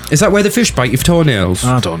 Holistic. Is that where the fish bite your toenails?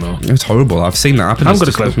 I don't know. It's horrible. I've seen that happen. I've got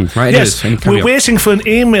a clue. Right, yes, we're waiting for an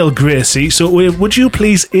email, Gracie. So would you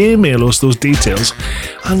please email us those details,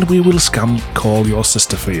 and we will scam call your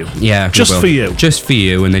sister for you. Yeah, just for you. Just for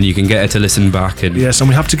you, and then you can get her to listen back. And yes, and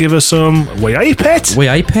we have to give her some Way iPad.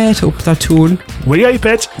 Way iPad, up that tune. Way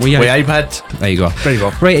iPad. Way iPad. There you go. There you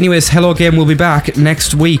go. Right, anyways, Hello Game will be back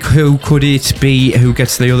next week. Who could it be? Who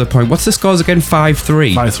gets the other point? What's the scores again?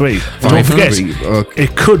 5-3. 5-3. Don't forget,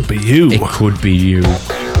 it could be you. It could be you. The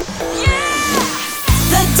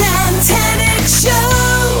Dan Tenick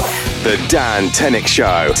Show. The Dan Tenick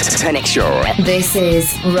Show. Tenick Show. This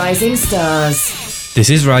is Rising Stars. This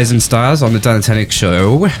is Rising Stars on the Dan Tenick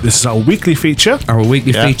Show. This is our weekly feature. Our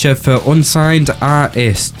weekly feature for unsigned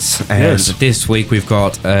artists. And this week we've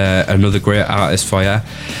got another great artist for you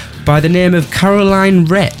by the name of Caroline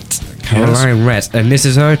Rhett. Caroline Rhett. And this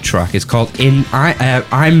is her track. It's called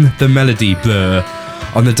I'm the Melody Blur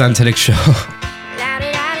on the Dan Tenick Show.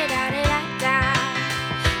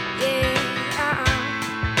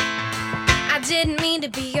 I didn't mean to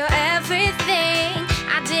be your everything.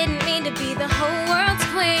 I didn't mean to be the whole world's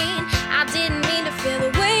queen. I didn't mean to feel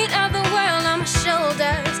the weight of the world on my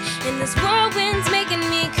shoulders. And this whirlwind's making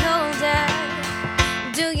me colder.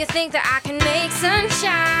 Do you think that I can make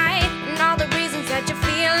sunshine? And all the reasons that you're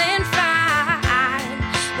feeling fine.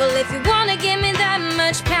 Well, if you wanna give me that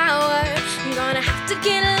much power, I'm gonna have to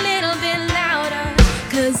get a little bit louder.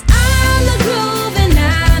 'Cause I'm the groove and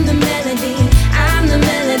I'm the melody. I'm the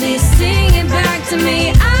melody, sing it back to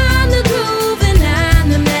me. I'm the groove and I'm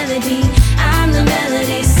the melody. I'm the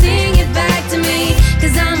melody, sing it back to me.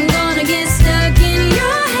 'Cause I'm gonna get stuck in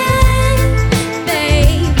your head,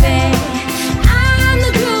 baby. I'm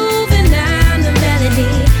the groove and I'm the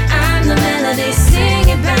melody. I'm the melody, sing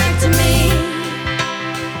it back to me.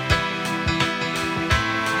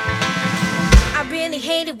 I really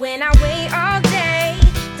hate it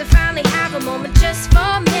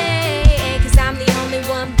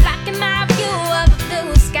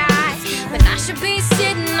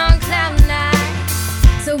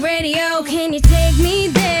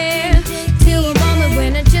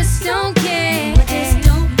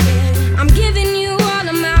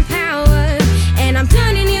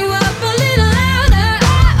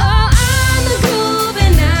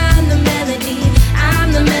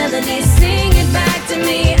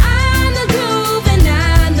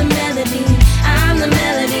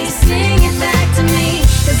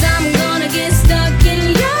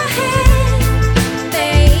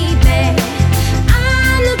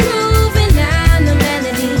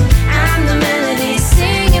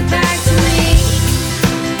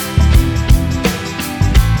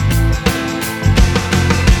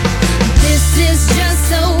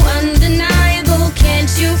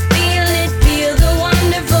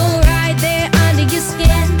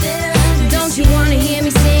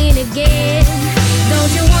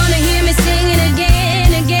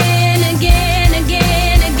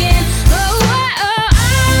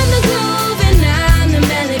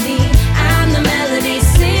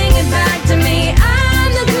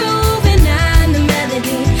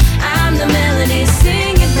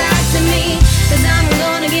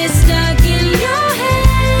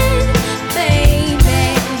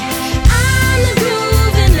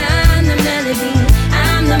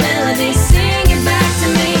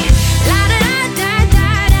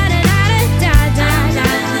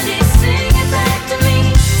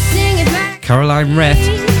Caroline Rhett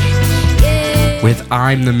with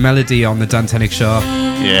I'm the Melody on the Dan Tenick Show.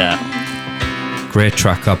 Yeah. Great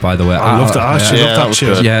track up, by the way. I love that. I actually love that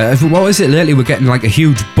tune. Yeah, what is it lately? We're getting like a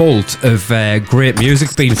huge bolt of great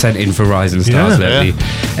music being sent in for Rising Stars lately.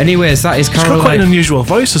 Anyways, that is She's got Caroline. quite an unusual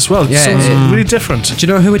voice as well. Yeah, It's really different. Do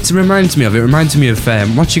you know who it reminds me of? It reminds me of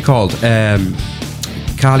what's she called?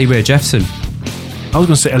 Carly Rae Jepsen. I was going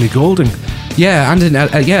to say Ellie Goulding. Yeah, and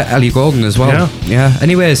Ellie Goulding as well. Yeah.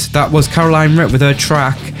 Anyways, that was Caroline Rhett with her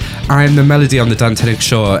track I'm the Melody on the Dan Tenick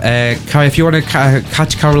Show. Kai, if you want to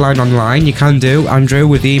catch Caroline online, you can do. Andrew,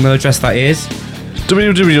 with the email address that is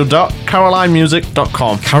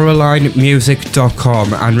www.carolinemusic.com.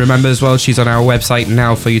 carolinemusic.com. And remember as well, she's on our website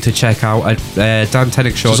now for you to check out at Dan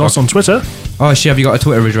Tenick Show. She's also on Twitter. Oh, have you got a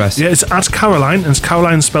Twitter address? Yeah, it's at Caroline, and it's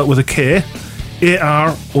Caroline spelt with a K.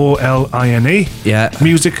 AROLINE. Yeah.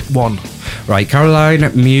 Music 1. Right,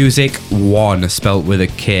 Caroline Music 1, spelt with a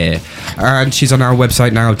K. And she's on our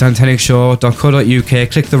website now, dantenickshow.co.uk.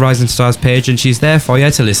 Click the Rising Stars page and she's there for you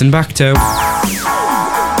to listen back to.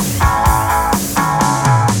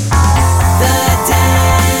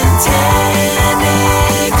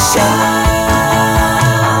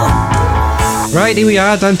 Right, here we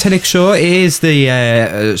are. Dan Tenick Show is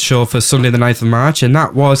the show for Sunday the 9th of March, and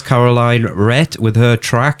that was Caroline Rhett with her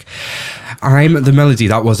track I'm the Melody.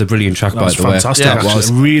 That was a brilliant track, by the way. Fantastic. That Actually. was.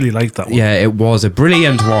 I really liked that one. Yeah, it was a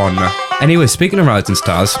brilliant one. Anyway, speaking of Rising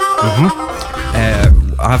Stars,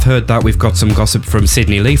 I've heard that we've got some gossip from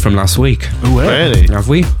Sydney Lee from last week. Oh, Really? Have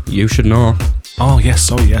we? You should know. Oh,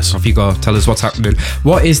 yes. Off you go. Tell us what's happening.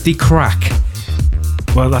 What is the crack?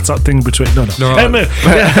 Well, that's that thing between... No.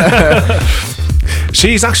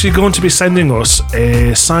 She's actually going to be sending us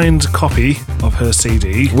a signed copy of her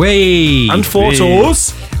CD. And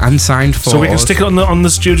photos. And signed photos. So we can stick it on the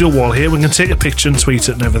studio wall here. We can take a picture and tweet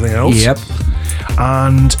it and everything else. Yep.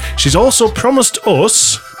 And she's also promised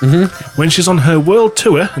us, when she's on her world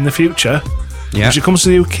tour in the future, when she comes to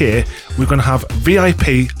the UK, we're going to have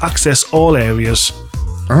VIP access all areas.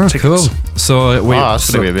 Oh, cool. So that's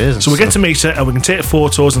going to be amazing. So we get to meet her and we can take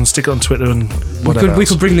photos and stick it on Twitter and whatever. We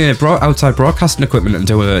could bring the outside broadcasting equipment and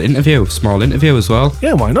do an interview, small interview as well.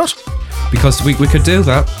 Yeah, why not? Because we could do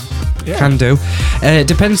that. Yeah. Can do. It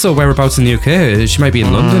depends on whereabouts in the UK. She might be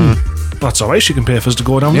in London. That's alright, she can pay for us to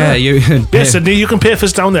go down there. Yeah, Sydney, you can pay for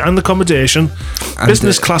us down there and the accommodation. And,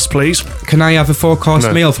 Business class, please. Can I have a 4-course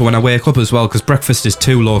meal for when I wake up as well? Because breakfast is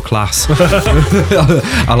too low class.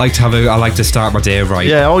 I like to start my day right.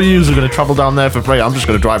 Yeah, all yous are going to travel down there for free. I'm just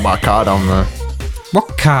going to drive my car down there.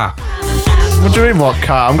 What car? What do you mean, what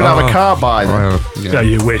car? I'm going to have a car by then. Well, Yeah,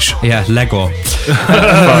 you wish. Yeah, Lego.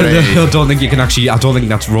 I don't think you can actually. I don't think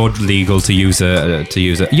that's road legal to use it.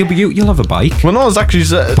 You'll have a bike. Well, no, it's actually...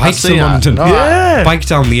 Bike to London. Yeah. Bike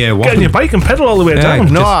down the A1. Get on your bike and pedal all the way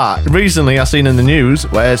down. No, recently I seen in the news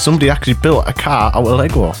where somebody actually built a car out of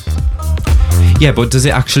Lego. Yeah, but does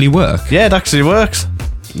it actually work? Yeah, it actually works.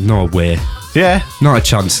 No way. Yeah. Not a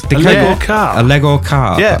chance. A Lego car. A Lego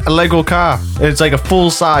car. Yeah, a Lego car. It's like a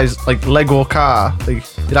full-size Lego car. Like,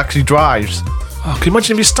 it actually drives. Oh, can you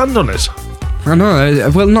imagine if you stand on it? I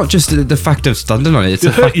know. Well, not just the fact of standing on it. It's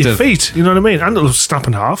You'll the hurt fact your of feet, you know what I mean? And it'll snap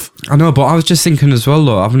in half. I know, but I was just thinking as well,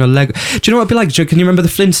 though, having a Lego. Do you know what it'd be like? Can you remember the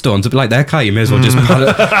Flintstones? It'd be like their car. You may as well just.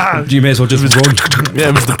 You may as well just run. Yeah,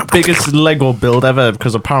 it was the biggest Lego build ever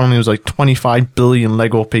because apparently there was like 25 billion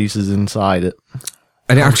Lego pieces inside it.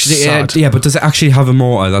 And it actually, sad. yeah, but does it actually have a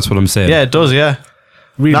motor? That's what I'm saying. Yeah, it does. Yeah,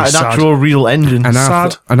 Really an sad. actual real engine. And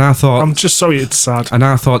sad. I thought. I'm just sorry it's sad. And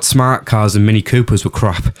I thought smart cars and Mini Coopers were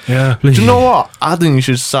crap. Yeah. Do you know what? I think you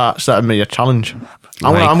should start me a challenge.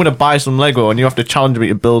 I'm going to buy some Lego and you have to challenge me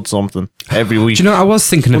to build something every week. Do you know what I was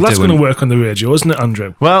thinking of Well, that's doing? going to work on the radio, isn't it,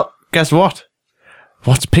 Andrew? Well, guess what?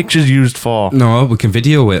 What's pictures used for? No, we can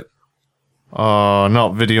video it. Oh,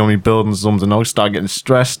 not video me building something. I'll start getting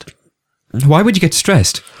stressed. Why would you get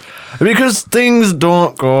stressed? Because things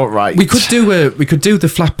don't go right. We could do the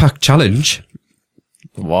flat pack challenge.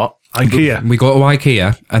 What? IKEA. We go to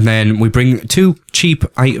IKEA and then we bring 2 cheap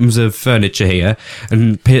items of furniture here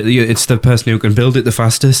and it's the person who can build it the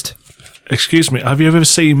fastest. Excuse me, have you ever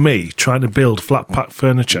seen me trying to build flat pack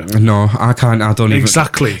furniture? No, I can't. I don't even.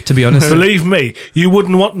 Exactly. To be honest, Believe me, you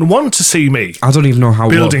wouldn't want to see me I don't even know how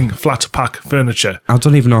building flat pack furniture. I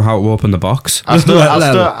don't even know how to open the box. I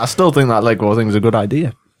still think that Lego thing's a good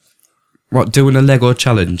idea. What, doing a Lego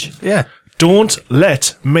challenge? Yeah. Don't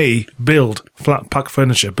let me build flat pack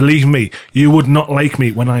furniture. Believe me, you would not like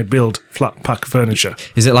me when I build flat pack furniture.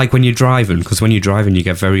 Is it like when you're driving? Because when you're driving, you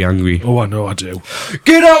get very angry. Oh, I know I do.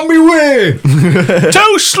 Get out my way!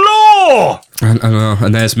 Too slow! I know,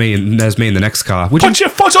 and there's me in the next car. Put your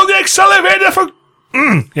foot on the accelerator for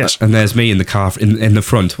Yes. And there's me in the car in the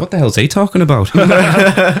front. What the hell's he talking about?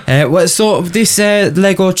 So this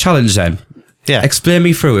Lego challenge then. Yeah. Explain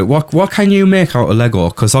me through it. What can you make out of Lego?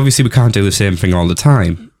 Because obviously we can't do the same thing all the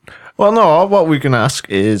time. Well, no, what we can ask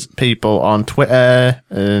is people on Twitter,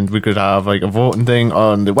 and we could have like a voting thing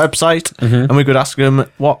on the website, and we could ask them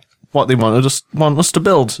what they want us to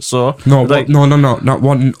build. So No, like, not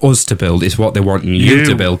wanting us to build. It's what they want you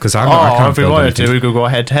to build. Because I can't if we build wanted to, anything. we could go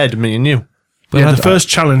head to head, me and you. Yeah, the first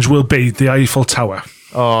challenge will be the Eiffel Tower.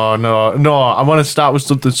 Oh no! I want to start with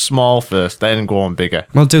something small first, then go on bigger.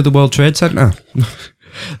 We'll do the World Trade Center.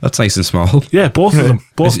 That's nice and small. Yeah, both of them.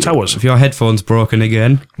 Both towers. If your headphone's broken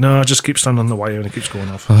again, No, just keep standing on the wire and it keeps going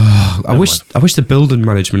off. I wish the building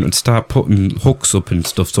management would start putting hooks up and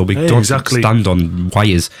stuff so we don't exactly. stand on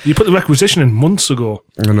wires. You put the requisition in months ago.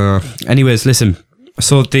 And anyways, listen.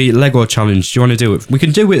 So the Lego challenge, do you want to do it? We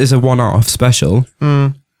can do it as a one-off special.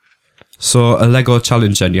 So a Lego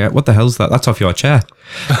challenge then, yeah? What the hell's that? That's off your chair.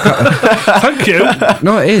 Thank you.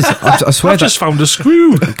 No, it is. I swear I've just found a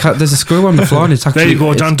screw. there's a screw on the floor and it's actually... There you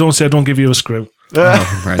go, Dan. Don't say I don't give you a screw.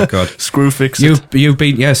 Oh, my God. Screw fix it. You've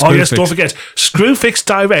been... Yeah, Oh, yes, don't forget. Screwfix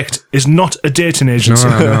Direct is not a dating agency.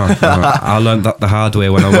 No. I learned that the hard way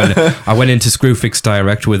when I went into Screwfix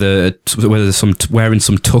Direct with wearing some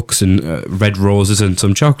tux and red roses and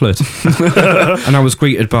some chocolate, and I was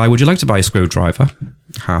greeted by, "Would you like to buy a screwdriver?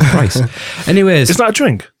 Half price." Anyways, Is that a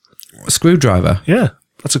drink? screwdriver. Yeah.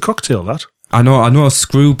 That's a cocktail, that. I know.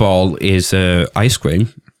 Screwball is ice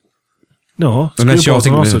cream. No, Unless you're screwballs are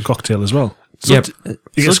thinking also a of- cocktail as well. Yeah,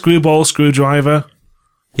 You get screwball, screwdriver.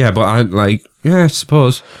 yeah, but I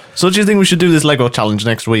suppose. So do you think we should do this Lego challenge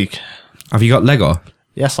next week? Have you got Lego?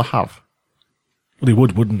 Yes, I have. Well, he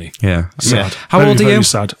would, wouldn't he? Yeah. Sad. How Very, old are very you?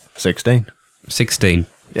 sad. 16. 16.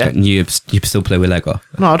 Yeah. And you still play with Lego?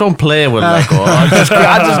 No, I don't play with Lego. I just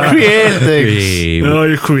create things. Oh,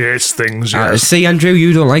 you create things, yes. See, Andrew,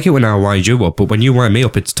 you don't like it when I wind you up, but when you wind me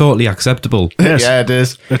up, it's totally acceptable. Yes. Yeah, it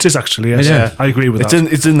is. It is actually, yes. Yeah. I agree with that.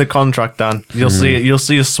 It's in the contract, Dan. You'll see it. You'll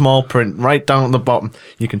see a small print right down at the bottom.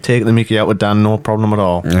 You can take the Mickey out with Dan, no problem at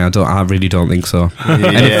all. Yeah, I really don't think so. And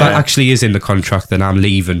if that actually is in the contract, then I'm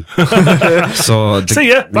leaving. So See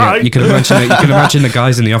ya, bye. You can imagine the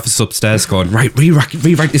guys in the office upstairs going, right,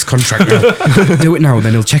 rewrite this contract now. Do it now,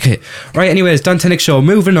 then he'll check it. Right, anyways, Dan Tenick Show,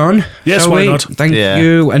 moving on. Yes, shall why we? not? Thank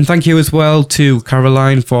you, and thank you as well to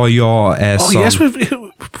Caroline for your Oh, song. yes, we've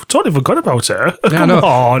totally forgot about her. Yeah, Come no,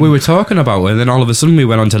 on. we were talking about it, and then all of a sudden we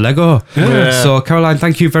went on to Lego. Yeah. So, Caroline,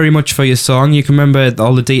 thank you very much for your song. You can remember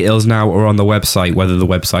all the details now are on the website. Whether the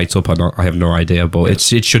website's up or not, I have no idea, but it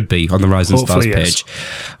should be on the Rising Stars Hopefully, yes. page.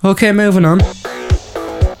 Okay, moving on.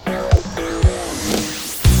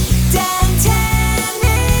 Dan Tenick,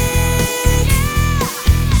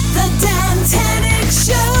 the Dan Tenick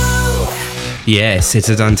Show. Yes, it's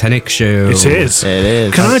a Dan Tenick Show. It is. It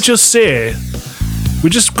is. Can I just say, we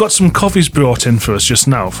just got some coffees brought in for us just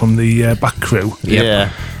now from the back crew. Yep.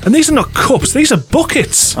 Yeah. And these are not cups, these are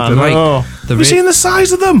buckets. I Have know. The you seen the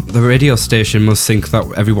size of them? the radio station must think that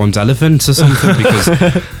everyone's elephants or something because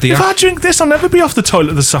If I drink this, I'll never be off the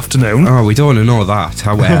toilet this afternoon. Oh, we don't want to know that.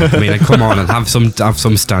 However, I mean, come on and have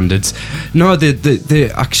some standards. No, they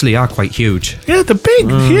actually are quite huge. Yeah, they're big,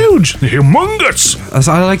 huge, they're humongous.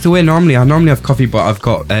 I like the way I normally have coffee, but I've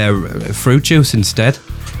got fruit juice instead.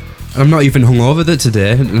 I'm not even hungover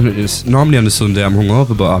today. Normally on a Sunday I'm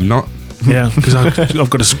hungover, but I'm not. Yeah, because I've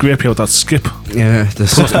got to scrape out that skip. Yeah,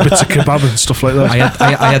 Bits of kebab and stuff like that.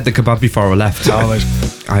 I had the kebab before I left. Alright.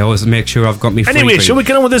 I always make sure I've got me. Anyway, shall we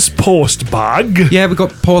get on with this post bag? Yeah, we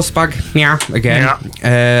got post bag. Yeah, again.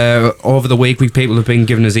 Over the week, people have been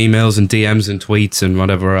giving us emails and DMs and tweets and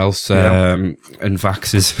whatever else, and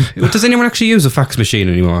faxes. Does anyone actually use a fax machine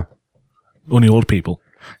anymore? Only old people.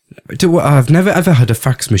 I've never ever had a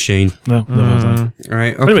fax machine. No, never had that.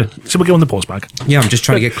 Right. Okay. Anyway, shall we get on the post bag? Yeah, I'm just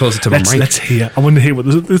trying to get closer to my mic. Let's hear. I want to hear what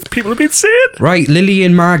the people have been saying. Right,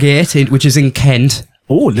 Lillian Margate, which is in Kent.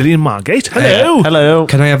 Oh, Lillian Margate. Hello. Hello.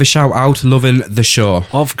 Can I have a shout out? Loving the show.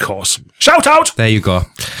 Of course. Shout out. There you go.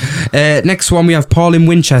 Next one, we have Paul in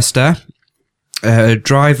Winchester.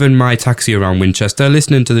 Driving my taxi around Winchester,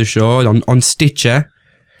 listening to the show on Stitcher.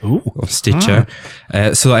 Ooh. On Stitcher.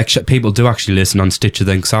 So actually, people do actually listen on Stitcher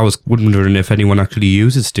then, because I was wondering if anyone actually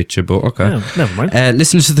uses Stitcher, but okay. No, never mind.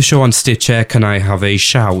 Listening to the show on Stitcher, can I have a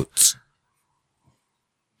shout?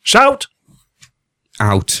 Shout.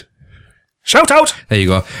 Out. Shout out. There you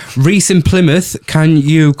go. Reese in Plymouth, can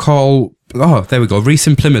you call... Oh, there we go. Reese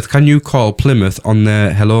in Plymouth, can you call Plymouth on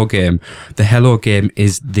the Hello Game? The Hello Game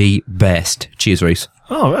is the best. Cheers, Reese.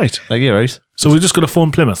 Oh, right. Thank you, Reese. So we just got to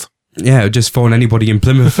phone Plymouth. Yeah, just phone anybody in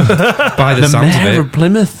Plymouth. By the sounds of mayor it. of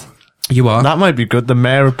Plymouth. You are? That might be good. The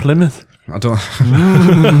Mayor of Plymouth. I don't.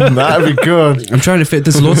 That'd be good. I'm trying to fit.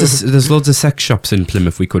 There's loads of sex shops in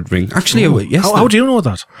Plymouth we could ring. Actually, yes. How do you know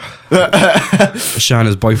that?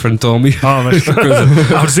 Shana's boyfriend told me. Oh, right.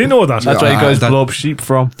 How does he know that? That's where you guys blow up sheep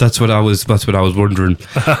from. That's what I was wondering.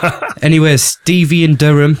 Anyway, Stevie in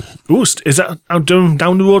Durham. Ooh, is that down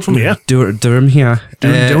the road from here? Durham here.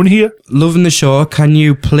 Down here? Loving the show. Can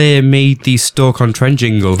you play me the Stoke-on-Trent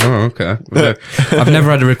jingle? Oh, okay. I've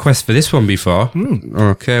never had a request for this one before.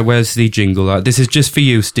 Okay, where's the jingle? This is just for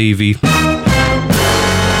you, Stevie.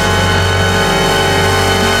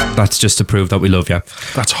 That's just to prove that we love you.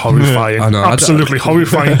 That's horrifying. I know. Absolutely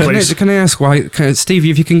horrifying, please. Can I ask why,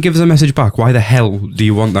 Stevie, if you can give us a message back, why the hell do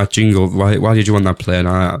you want that jingle? Why did you want that playing?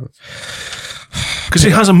 Because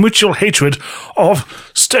he has a mutual hatred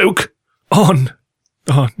of Stoke on...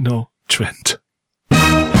 Oh, no, Trent.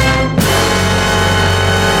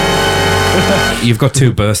 You've got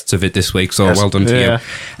 2 bursts of it this week, so well done to you.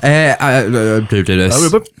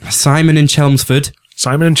 Simon in Chelmsford.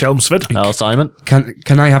 Simon in Chelmsford. Hello, Simon.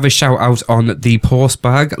 Can I have a shout out on the post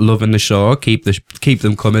bag? Loving the show. Keep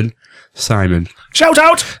them coming. Simon. Shout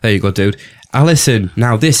out! There you go, dude. Alison.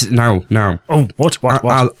 Now. Oh, what?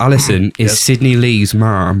 Alison is Sydney Lee's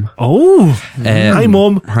mum. Oh. Hi,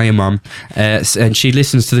 Mum. Hi, Mum. And she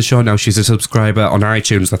listens to the show now. She's a subscriber on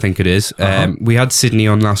iTunes, I think it is. We had Sydney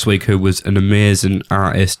on last week, who was an amazing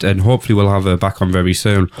artist, and hopefully we'll have her back on very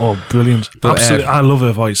soon. Oh, brilliant. But, absolutely. I love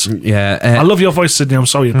her voice. Yeah. I love your voice, Sydney. I'm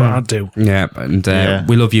sorry, but I do. Yeah, and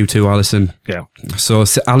we love you too, Alison. Yeah. So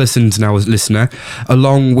Alison's now a listener,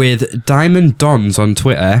 along with Diamond Dons on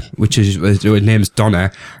Twitter, which is her name's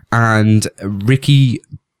Donna, and Ricky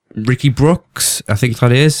Brooks, I think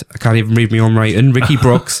that is. I can't even read my own writing. Ricky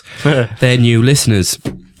Brooks, they're new listeners,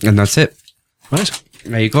 and that's it. Right.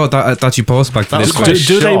 There you go. That's your post back for this week.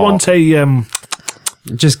 Do they want a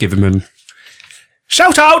Just give them an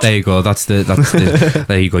shout out? There you go. That's the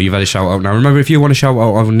there you go. You've had a shout out now. Remember, if you want to shout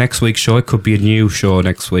out on next week's show, it could be a new show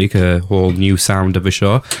next week, a whole new sound of a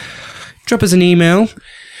show. Drop us an email.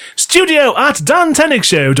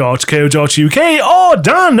 studio@dantenicshow.co.uk or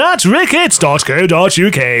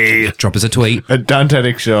dan@rickets.co.uk. Drop us a tweet. A Dan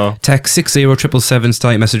Tenick Show. Text 60777,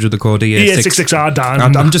 start your message with the code EA66R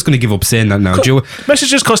Dan. I'm just going to give up saying that now.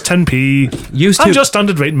 Messages cost 10p. And your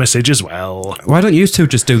standard rate message as well. Why don't you two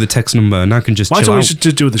just do the text number and I can just Why chill don't we out?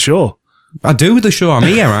 just do the show? I do the show. I'm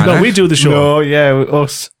here, aren't I? No, we do the show. No, yeah,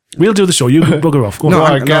 us. We'll do the show. You bugger off. Go on.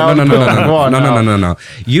 No.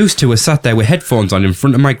 Used to are sat there with headphones on in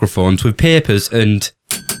front of microphones with papers and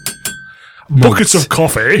buckets of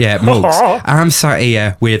coffee. Yeah, mugs. I'm sat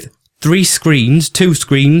here with 2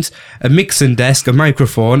 screens, a mixing desk, a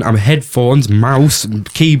microphone, headphones, mouse,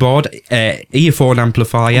 keyboard, earphone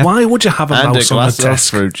amplifier. Why would you have a mouse on the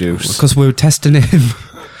desk? Fruit juice. Because we were testing him.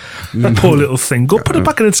 Poor little thing. Go put it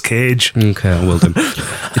back in its cage. Okay, I will do.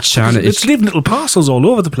 It's leaving little parcels all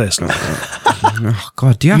over the place now. Oh,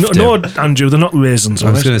 God, do you have to? No, Andrew, they're not raisins.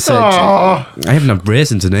 I was going to say, I haven't had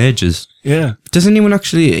raisins in ages. Yeah. Does anyone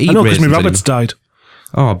actually eat raisins? I know, because my rabbit's died.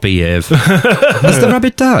 Oh, behave. Has the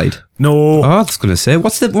rabbit died? No. Oh, I was going to say,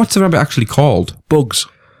 what's the rabbit actually called? Bugs.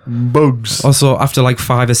 Also, after like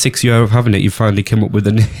 5 or 6 years of having it, you finally came up with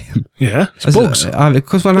a name. Yeah, it's Bugs.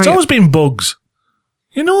 It's always been Bugs.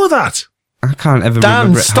 You know that. I can't ever Dan,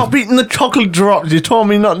 remember it. stop eating the chocolate drops. You told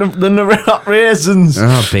me not the raisins.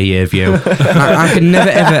 Oh, behave you. I can never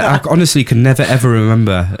ever, I honestly can never ever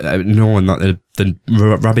remember knowing that the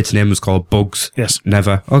rabbit's name was called Bugs. Yes.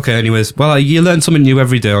 Never. Okay, anyways. Well, you learn something new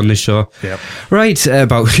every day on this show. Yep. Right,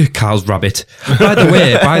 about Carl's rabbit. By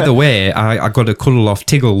the way, I got a cuddle off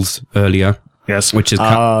Tiggles earlier. Yes, which is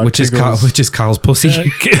Carl's pussy.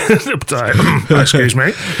 Excuse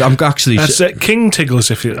me. I'm actually. That's King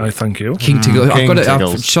Tiggles. I thank you. King Tiggles. I've got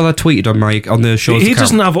it. Shall I tweet it on the show's He account?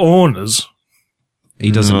 doesn't have owners. He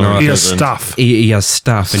doesn't know. He has staff. He has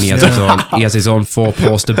staff, and he has his own. He has his own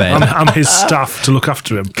 4-poster bed. I'm his staff to look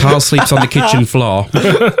after him. Carl sleeps on the kitchen floor,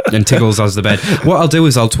 and Tiggles has the bed. What I'll do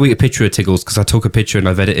is I'll tweet a picture of Tiggles because I took a picture and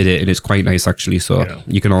I've edited it, and it's quite nice actually. So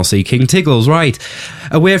you can all see King Tiggles. Right,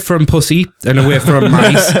 away from pussy and away from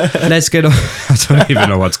mice. Let's get on. I don't even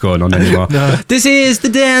know what's going on anymore. No. This is the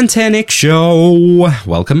Dan Tenick Show.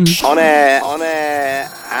 Welcome on air,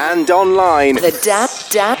 and online. The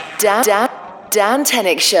Dan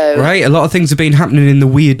Tenick Show. Right, a lot of things have been happening in the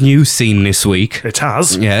weird news scene this week. It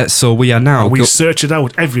has. Yeah, so we are now... We search it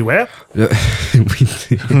out everywhere.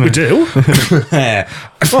 we do.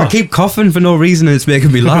 I keep coughing for no reason and it's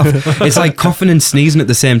making me laugh. It's like coughing and sneezing at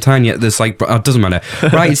the same time, yet there's like... it doesn't matter.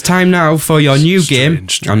 Right, it's time now for your new game.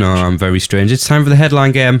 I know, I'm very strange. It's time for the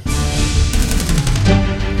headline game.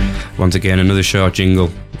 Once again, another short jingle.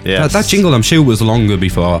 Yes. That jingle, I'm sure, was longer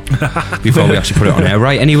before we actually put it on air.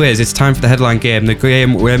 Right, anyways, it's time for the headline game. The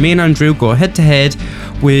game where me and Andrew go head-to-head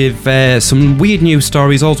with some weird news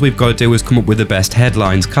stories. All we've got to do is come up with the best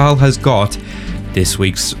headlines. Carl has got this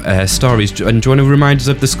week's stories. And do you want to remind us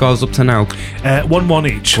of the scores up to now? 1-1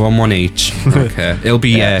 each. 1-1 each. Okay. It'll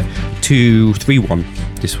be 2-3-1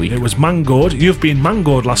 this week. It was mangoed. You've been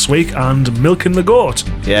mangoed last week and milking the goat.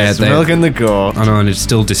 Yes, Yeah, milking the goat. I know, and it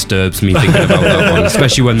still disturbs me thinking about that one,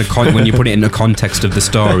 especially when when you put it in the context of the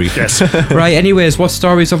story. Yes. Right, anyways, what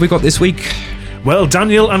stories have we got this week? Well,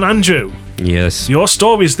 Daniel and Andrew, Yes. your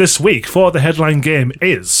stories this week for the headline game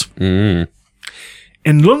is... In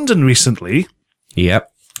London recently,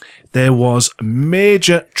 Yep. there was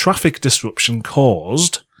major traffic disruption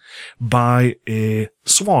caused by a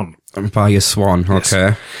swan. By a swan,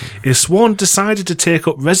 okay. A swan decided to take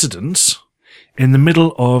up residence in the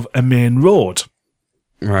middle of a main road.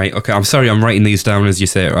 Right, okay. I'm sorry, I'm writing these down as you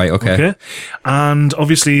say it, right, okay. And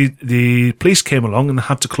obviously the police came along and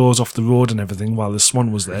had to close off the road and everything while the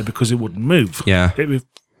swan was there because it wouldn't move. Yeah. It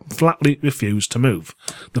flatly refused to move.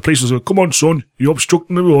 The police was like, come on, son, you're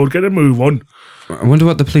obstructing the road, get a move on. I wonder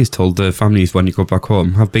what the police told the families when you go back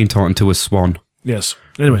home. I've been talking to a swan. Yes.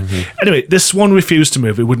 Anyway, this swan refused to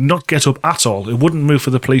move. It would not get up at all. It wouldn't move for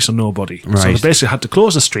the police or nobody. So Right. they basically had to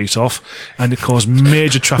close the street off, and it caused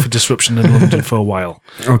major traffic disruption in London for a while.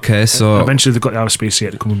 Okay, so Eventually, they got the RSPCA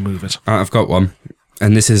to come and move it. I've got one.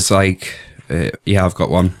 And this is like, yeah, I've got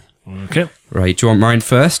one. Okay. Right, do you want mine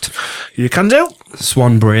first? You can do.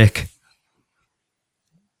 Swan break.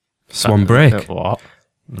 Swan break. What?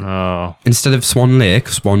 No. Instead of Swan Lake,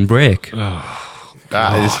 Swan break.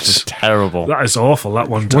 That is just terrible. That is awful, that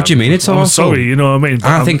one. What do you mean it's I'm awful? sorry, you know what I mean?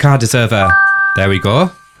 I think I deserve a... There we go.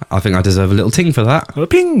 I think I deserve a little ting for that. A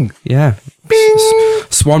ping. Yeah.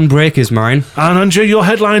 Swan break is mine. And Andrew, your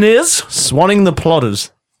headline is? Swanning the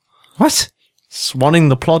plodders. What? Swanning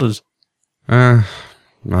the plodders. I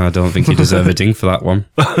don't think you deserve a ding for that one.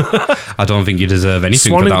 I don't think you deserve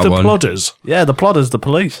anything Swanning for that the one. plodders. Yeah, the plodders, the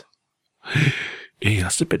police.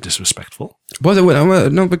 That's a bit disrespectful. Was it?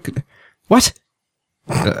 No, but what?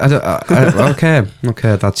 Okay,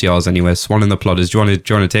 that's yours anyway. Swan and the plodders. Do you want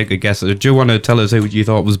to take a guess? Do you want to tell us who you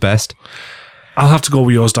thought was best? I'll have to go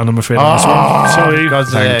with yours, Dan, I'm afraid. on this one. Sorry.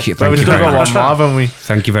 Thank you. We've Thank you still very got much. one more, haven't we?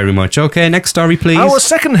 Thank you very much. Okay, next story, please. Our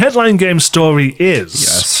second headline game story is...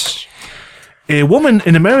 Yes. A woman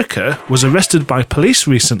in America was arrested by police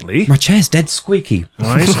recently. My chair's dead squeaky.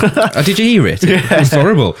 Right. Did you hear it? It was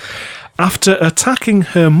horrible. After attacking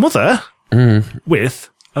her mother with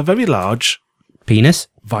a very large Penis?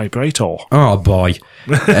 vibrator. Oh, boy.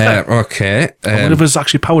 Okay. It was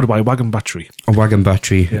actually powered by a wagon battery. A wagon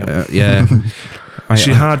battery. Yeah.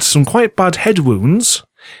 She had some quite bad head wounds,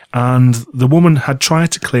 and the woman had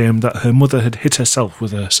tried to claim that her mother had hit herself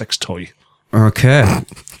with a sex toy. Okay.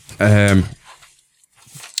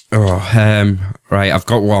 Right, I've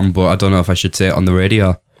got one, but I don't know if I should say it on the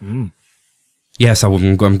radio. Yes,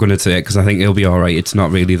 I'm going to say it because I think it'll be all right. It's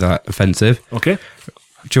not really that offensive. Okay.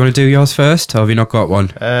 Do you want to do yours first, or have you not got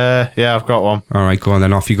one? Yeah, I've got one. All right, go on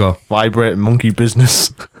then. Off you go. Vibrating monkey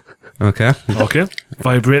business. Okay. Okay.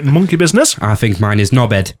 Vibrating monkey business. I think mine is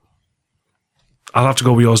knobhead. I'll have to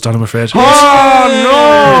go with yours, Dan, I'm afraid.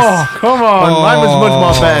 Oh, no! Come on, mine was much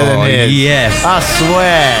more better than his. Yes. I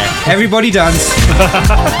swear. Everybody dance.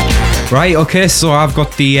 Right. Okay. So I've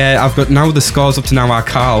got now the scores up to now are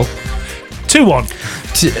Carl 2-1.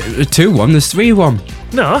 2-1. There's 3-1.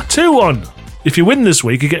 No, 2-1. If you win this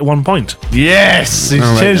week, you get 1 point. Yes, he's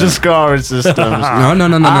changed the scoring systems. No.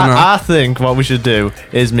 I think what we should do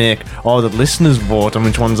is make all the listeners vote on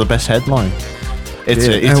which one's the best headline. It's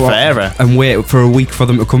fairer. And wait for a week for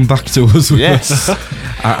them to come back to us. Yes.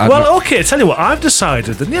 Well, okay, tell you what, I've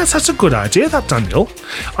decided that, yes, that's a good idea, that, Daniel.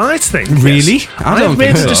 I think... Really? Yes, I don't I've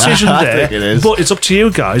made think the so. decision I there, think it is. but it's up to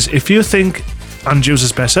you guys. If you think Andrew's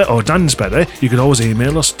is better or Dan's better, you can always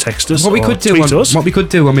email us, text us, What we or could do, tweet us. what we could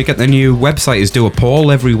do when we get the new website is do a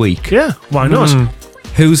poll every week. Yeah, why not?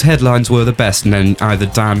 Whose headlines were the best, and then either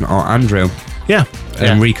Dan or Andrew, Yeah.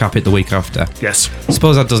 and recap it the week after. Yes. I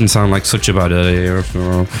suppose that doesn't sound like such a bad idea, after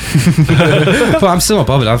all. But I'm still not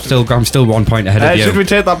bothered. I'm still 1 point ahead of Should you. we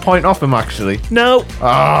take that point off him, actually? No.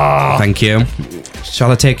 Thank you.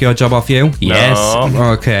 Shall I take your job off you? Yes.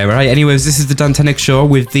 Okay, right. Anyways, this is the Dan Tenick Show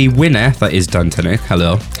with the winner, that is Dan Tenick.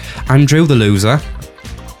 Hello. Andrew, the loser.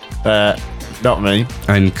 Not me.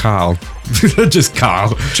 And Carl. Just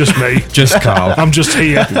Carl. Just me. Just Carl. I'm just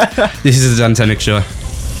here. This is the Dan Tenick Show.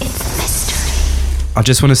 I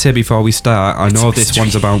just want to say before we start, I know this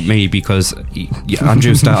one's about me because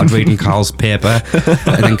Andrew started reading Carl's paper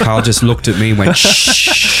and then Carl just looked at me and went,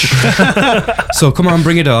 shh. So come on,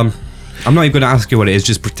 bring it on. I'm not even going to ask you what it is,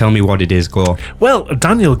 just tell me what it is, go. Well,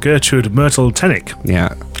 Daniel Gertrude Myrtle Tennick.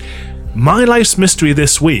 Yeah. My life's mystery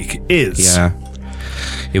this week is... Yeah.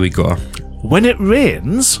 Here we go. When it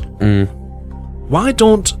rains, why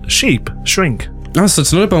don't sheep shrink? Oh, so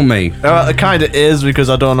it's not about me. It kind of is, because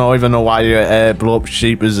I don't even know why your blow-up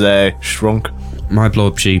sheep is shrunk. My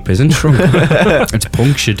blow-up sheep isn't shrunk. It's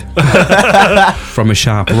punctured from a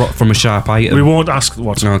sharp item. We won't ask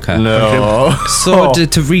what. Okay. No. So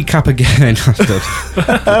to recap again,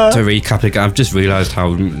 I've just realised how.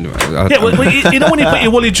 You know when you put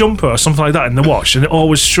your woolly jumper or something like that in the wash and it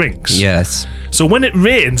always shrinks. Yes. So when it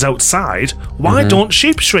rains outside, why don't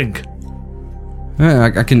sheep shrink?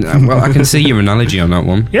 I can see your analogy on that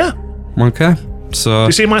one. Yeah. Okay. So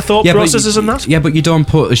you see my thought processes in that? Yeah, but you don't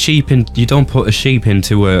put a sheep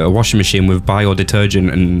into a washing machine with bio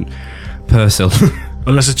detergent and Persil.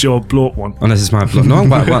 Unless it's your bloat one. Unless it's my bloat. No,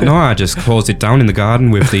 no, I just closed it down in the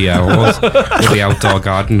garden with the hose, with the outdoor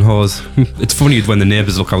garden hose. It's funny when the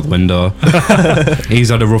neighbours look out the window. He's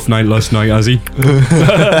had a rough night last night, has he?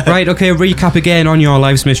 Right, okay, recap again on your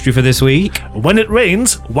life's mystery for this week. When it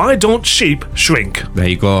rains, why don't sheep shrink? There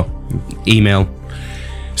you go. Email.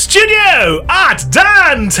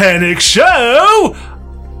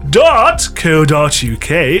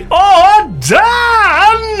 studio@dantennickshow.co.uk or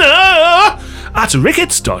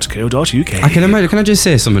dan@rickets.co.uk. Can I just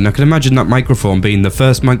say something? I can imagine that microphone being the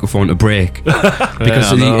first microphone to break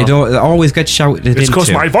because it always gets shouted into. It's because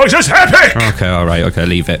my voice is epic. Okay, all right, okay,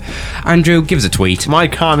 leave it. Andrew, give us a tweet. My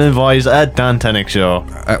calming voice at Dan Tennick Show.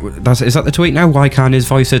 Is that the tweet now? Why can't his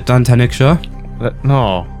voice at Dan Tennick Show?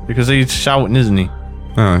 No, because he's shouting, isn't he?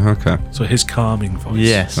 Oh, okay. So his calming voice.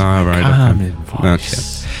 Yes. All right. Calming voice. Okay.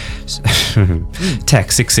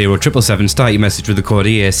 Text 60777. Start your message with the code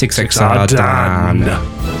EA6XR Dan.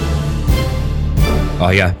 Oh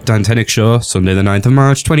yeah, Dan Tennick Show, Sunday the 9th of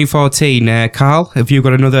March 2014. Carl, have you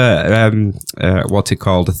got another what's it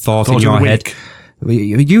called? A thought in your head?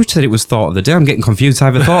 You said it was thought of the day. I'm getting confused.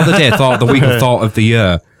 Either thought of the day, thought of the week, or thought of the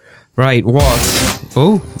year. Right, what?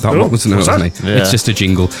 Oh, that wasn't it? Yeah. It's just a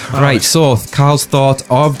jingle. Right, so Carl's thought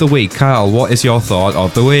of the week. Carl, what is your thought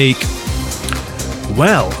of the week?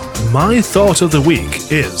 Well, my thought of the week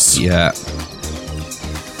is... Yeah.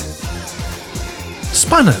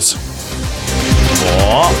 Spanners.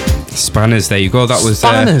 What? Spanners, there you go. That was...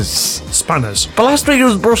 Spanners. But last week it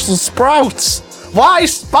was Brussels sprouts. Why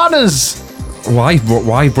spanners?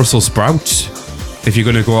 Why Brussels sprouts? If you're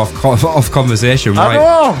going to go off conversation, right? I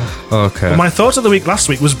know. Okay. Well, my thought of the week last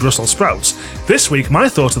week was Brussels sprouts. This week, my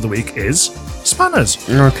thought of the week is spanners.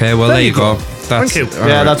 Okay, well, there you go. Thank you.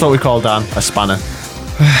 Yeah, that's what we call Dan, a spanner.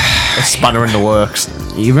 A spanner in the works.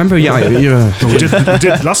 You remember? Yeah. We did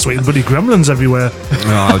last week. Bloody gremlins everywhere.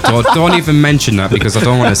 No, don't even mention that because I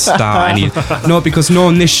don't want to start any. No, because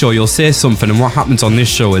on this show you'll say something, and what happens on this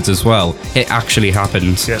show is as well, it actually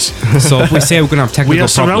happens. Yes. So if we say we're going to have technical we are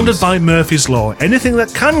problems, surrounded by Murphy's Law. Anything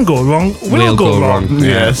that can go wrong will go wrong.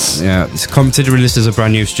 Yes. Yeah. Considering this is a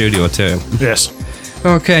brand new studio too. Yes.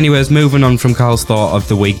 Okay, anyways, moving on from Carl's thought of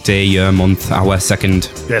the week, day, year, month, hour, second,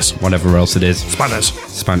 Yes. whatever else it is. Spanners.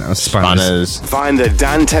 Spanners. Find the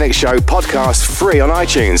Dan Tennick Show podcast free on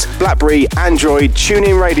iTunes, BlackBerry, Android,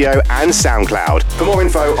 TuneIn Radio, and SoundCloud. For more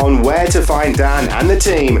info on where to find Dan and the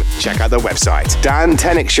team, check out the website,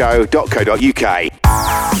 dantennickshow.co.uk.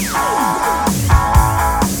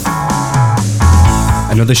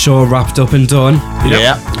 Another show wrapped up and done.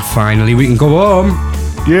 Yeah. Finally, we can go home.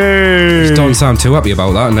 Yay. Just don't sound too happy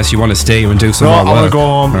about that unless you want to stay here and do some more I want work. to go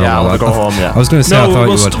home. Oh, Yeah, I well, want to go home, yeah. I was going to say I thought you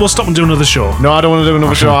would. We'll stop and do another show. No, I don't want to do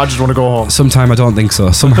another show. I just want to go home. Sometime I don't think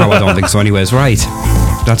so. Somehow I don't think so. Anyways, right.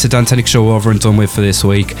 That's a Dan Tennick Show over and done with for this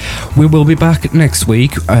week. We will be back next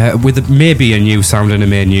week with maybe a new sound and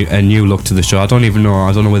a new look to the show. I don't even know.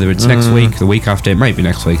 I don't know whether it's next week, the week after. It might be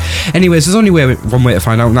next week. Anyways, there's only one way to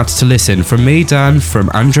find out, and that's to listen. From me, Dan,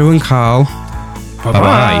 from Andrew and Carl. Bye-bye.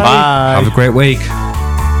 Bye. Have a great week.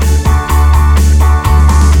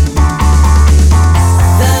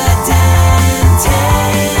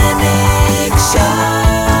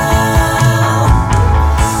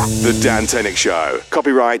 The Dan Tennick Show.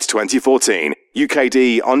 Copyright 2014.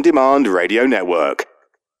 UKD On Demand Radio Network.